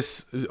say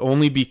this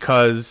only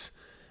because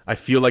I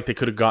feel like they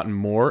could have gotten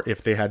more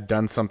if they had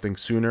done something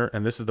sooner,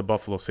 and this is the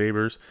Buffalo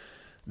Sabres.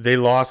 They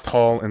lost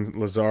Hall and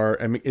Lazar.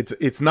 I mean,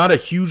 it's not a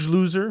huge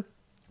loser,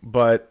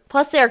 but...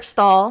 Plus Eric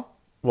Stahl.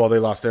 Well, they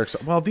lost Eric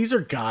Stahl. Well, these are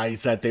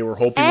guys that they were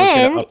hoping was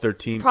going to up their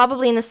team.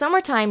 Probably in the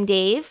summertime,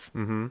 Dave,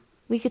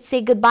 we could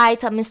say goodbye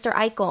to Mr.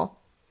 Eichel.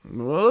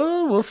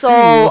 Well, we'll see.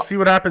 We'll see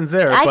what happens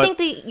there. I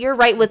think you're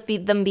right with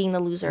them being the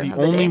loser. The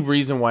only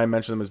reason why I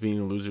mentioned them as being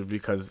a loser is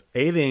because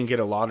they didn't get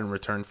a lot in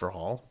return for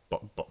Hall.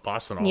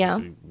 Boston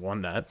obviously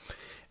won that,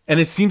 and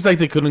it seems like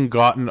they could have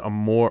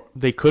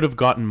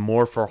gotten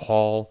more for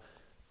Hall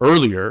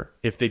earlier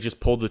if they just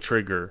pulled the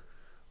trigger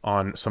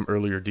on some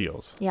earlier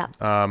deals. Yeah.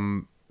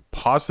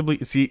 Possibly.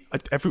 See,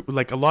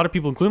 a lot of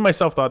people, including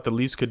myself, thought the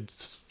Leafs could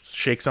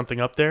shake something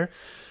up there.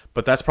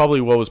 But that's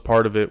probably what was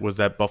part of it, was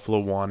that Buffalo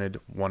wanted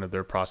one of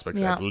their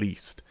prospects at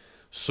least.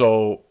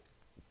 So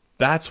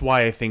that's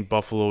why I think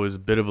Buffalo is a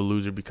bit of a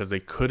loser, because they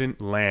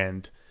couldn't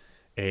land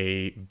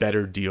a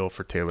better deal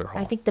for Taylor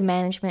Hall. I think the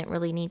management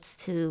really needs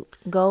to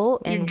go.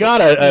 And you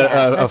got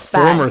a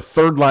former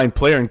third-line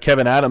player in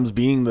Kevin Adams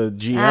being the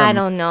GM. I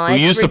don't know. Who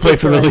used to play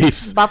for the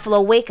Leafs.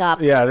 Buffalo, wake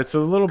up. Yeah, it's a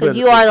little bit because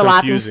you are the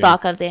laughing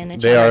stock of the NHL.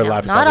 They are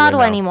laughing stock. Not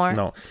Ottawa anymore.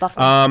 No, it's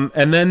Buffalo.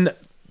 And then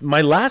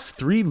my last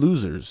 3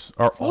 losers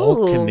are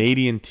all Ooh.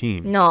 Canadian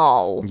teams.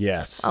 No.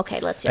 Yes. Okay,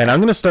 let's hear And it. I'm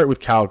going to start with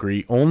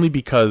Calgary only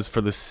because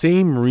for the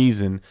same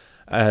reason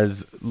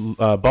as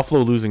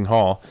Buffalo losing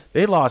Hall,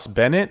 they lost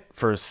Bennett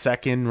for a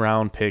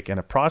 2nd-round pick and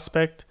a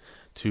prospect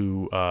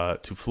to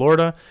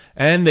Florida,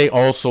 and they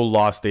also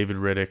lost David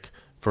Riddick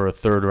for a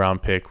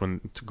 3rd-round pick when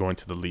going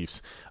to the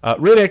Leafs.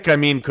 Riddick, I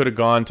mean, could have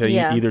gone to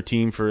either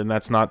team and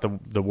that's not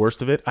the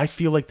worst of it. I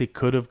feel like they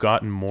could have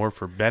gotten more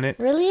for Bennett.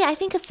 Really? I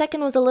think a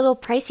 2nd was a little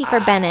pricey for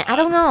Bennett. I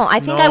don't know. I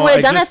think I would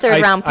have done a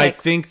 3rd-round pick. I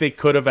think they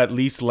could have at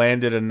least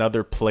landed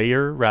another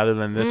player rather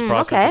than this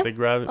prospect that they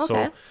grabbed.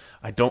 Okay.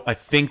 So I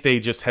think they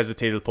just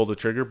hesitated to pull the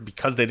trigger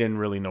because they didn't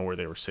really know where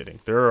they were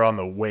sitting. They're on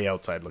the way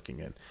outside looking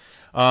in.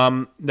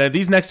 Now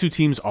these next 2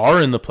 teams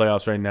are in the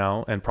playoffs right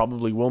now and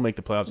probably will make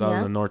the playoffs out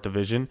of the North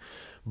Division.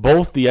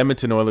 Both the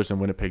Edmonton Oilers and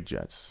Winnipeg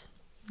Jets.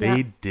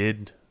 They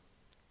did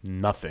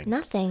nothing.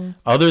 Nothing.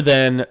 Other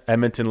than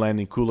Edmonton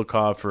landing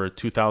Kulikov for a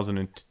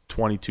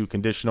 2022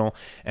 conditional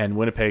and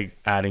Winnipeg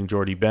adding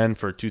Jordy Ben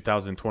for a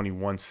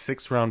 2021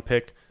 6th-round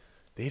pick.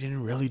 They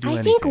didn't really do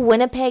anything. I think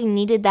Winnipeg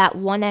needed that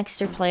one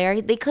extra player.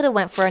 They could have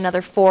went for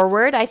another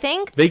forward, I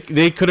think. They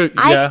could have.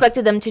 I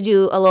expected them to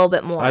do a little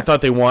bit more. I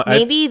thought they want.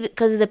 Maybe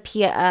because of the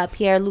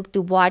Pierre-Luc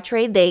Dubois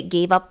trade, they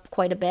gave up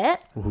quite a bit.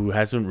 Who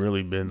hasn't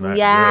really been that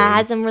good.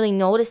 Hasn't really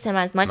noticed him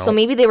as much. Nope. So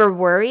maybe they were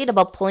worried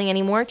about pulling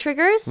any more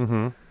triggers.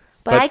 Mm-hmm.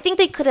 But I think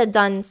they could have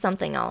done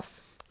something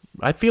else.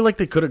 I feel like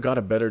they could have got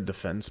a better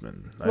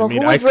defenseman. Well, who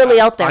was really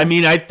out there? I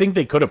mean, I think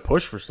they could have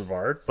pushed for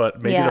Savard,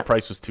 but maybe the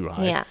price was too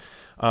high. Yeah.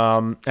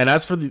 And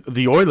as for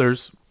the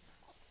Oilers,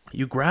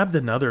 you grabbed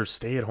another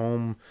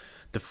stay-at-home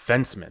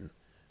defenseman.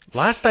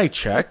 Last I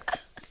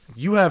checked,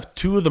 you have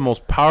 2 of the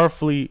most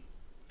powerfully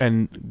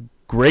and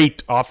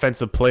great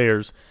offensive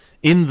players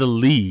in the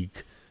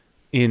league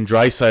in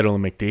Draisaitl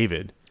and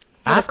McDavid.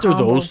 After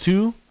those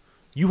 2,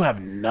 you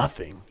have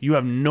nothing. You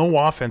have no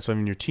offense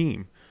on your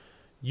team.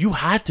 You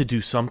had to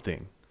do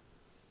something.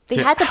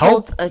 They had to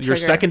help pull a trigger. Your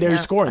secondary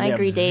scoring. I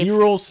agree, Dave.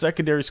 0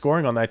 secondary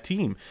scoring on that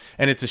team.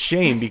 And it's a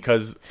shame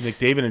because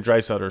McDavid and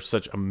Draisaitl are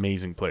such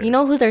amazing players. You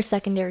know who their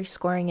secondary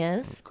scoring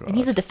is? And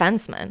he's a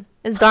defenseman.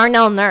 It's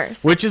Darnell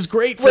Nurse. Which is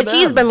great for them.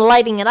 He's been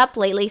lighting it up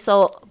lately,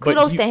 so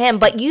kudos to him.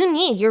 But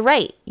you're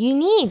right. You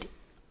need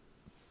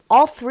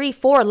all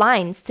 3-4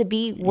 lines to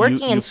be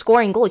working and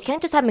scoring goals. You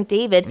can't just have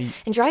McDavid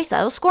and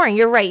Draisaitl scoring.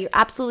 You're right. You're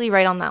absolutely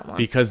right on that one.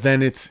 Because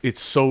then it's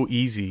so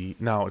easy.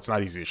 Now, it's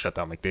not easy to shut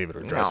down McDavid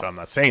or Draisaitl. No. I'm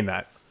not saying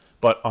that.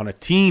 But on a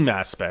team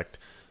aspect,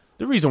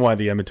 the reason why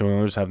the Edmonton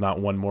Oilers have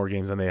not won more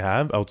games than they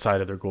have outside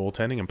of their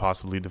goaltending and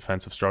possibly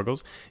defensive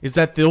struggles is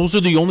that those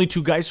are the only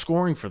 2 guys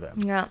scoring for them.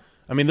 Yeah.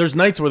 I mean, there's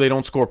nights where they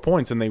don't score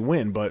points and they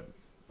win, but,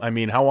 I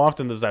mean, how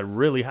often does that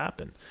really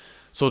happen?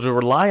 So to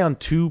rely on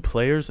 2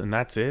 players and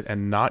that's it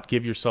and not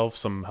give yourself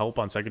some help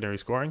on secondary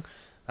scoring,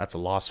 that's a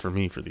loss for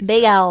me for these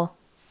Big guys. L.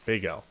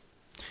 Big L.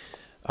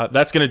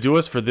 That's going to do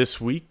us for this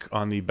week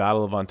on the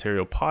Battle of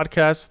Ontario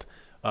podcast.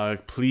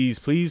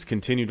 Please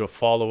continue to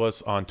follow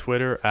us on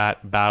Twitter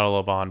at Battle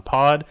of On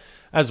Pod,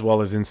 as well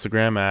as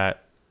Instagram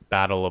at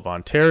Battle of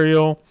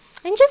Ontario.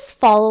 And just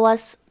follow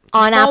us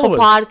on Apple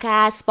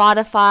Podcasts,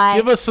 Spotify.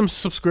 Give us some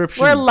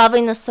subscriptions. We're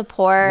loving the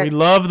support.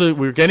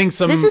 We're getting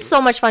some. This is so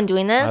much fun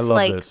doing this. I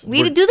love this.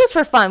 We do this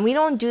for fun. We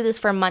don't do this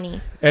for money.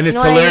 And it's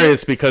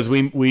hilarious because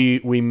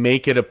we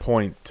make it a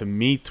point to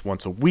meet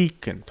once a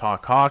week and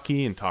talk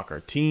hockey and talk our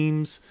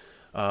teams.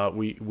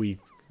 We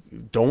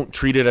don't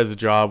treat it as a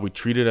job. We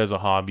treat it as a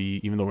hobby,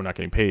 even though we're not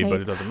getting paid,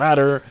 but it doesn't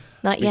matter.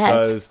 Not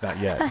yet.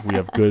 We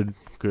have good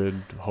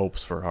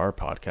hopes for our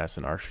podcast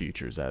and our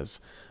futures as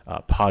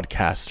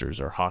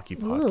podcasters or hockey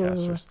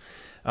podcasters.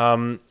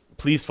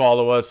 Please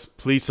follow us.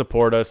 Please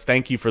support us.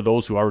 Thank you for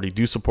those who already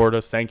do support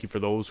us. Thank you for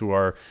those who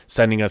are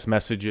sending us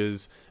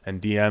messages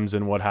and DMs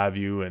and what have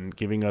you and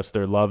giving us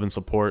their love and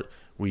support.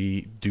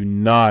 We do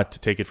not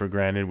take it for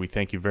granted. We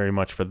thank you very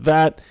much for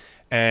that.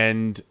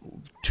 And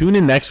tune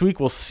in next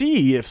week. We'll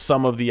see if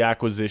some of the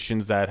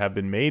acquisitions that have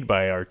been made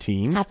by our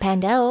teams have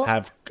panned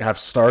out. Have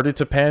started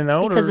to pan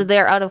out because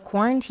they're out of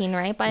quarantine,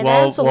 right? By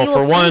then, so we'll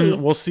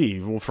see.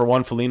 Well, for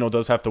one, Foligno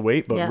does have to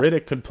wait, but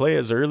Riddick could play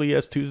as early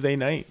as Tuesday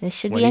night. This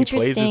should be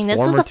interesting. This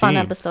was a fun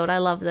episode. I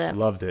loved it.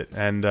 Loved it,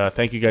 and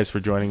thank you guys for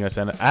joining us.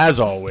 And as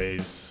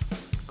always,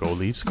 go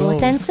Leafs, go! Go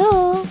Sens,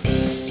 go!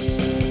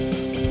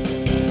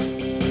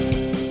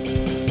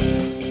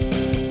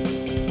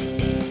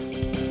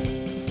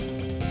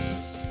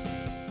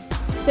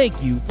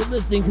 Thank you for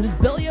listening to this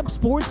Belly Up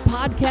Sports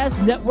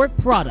Podcast Network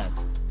product.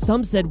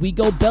 Some said we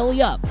go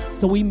belly up,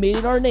 so we made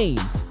it our name,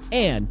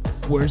 and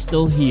we're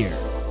still here.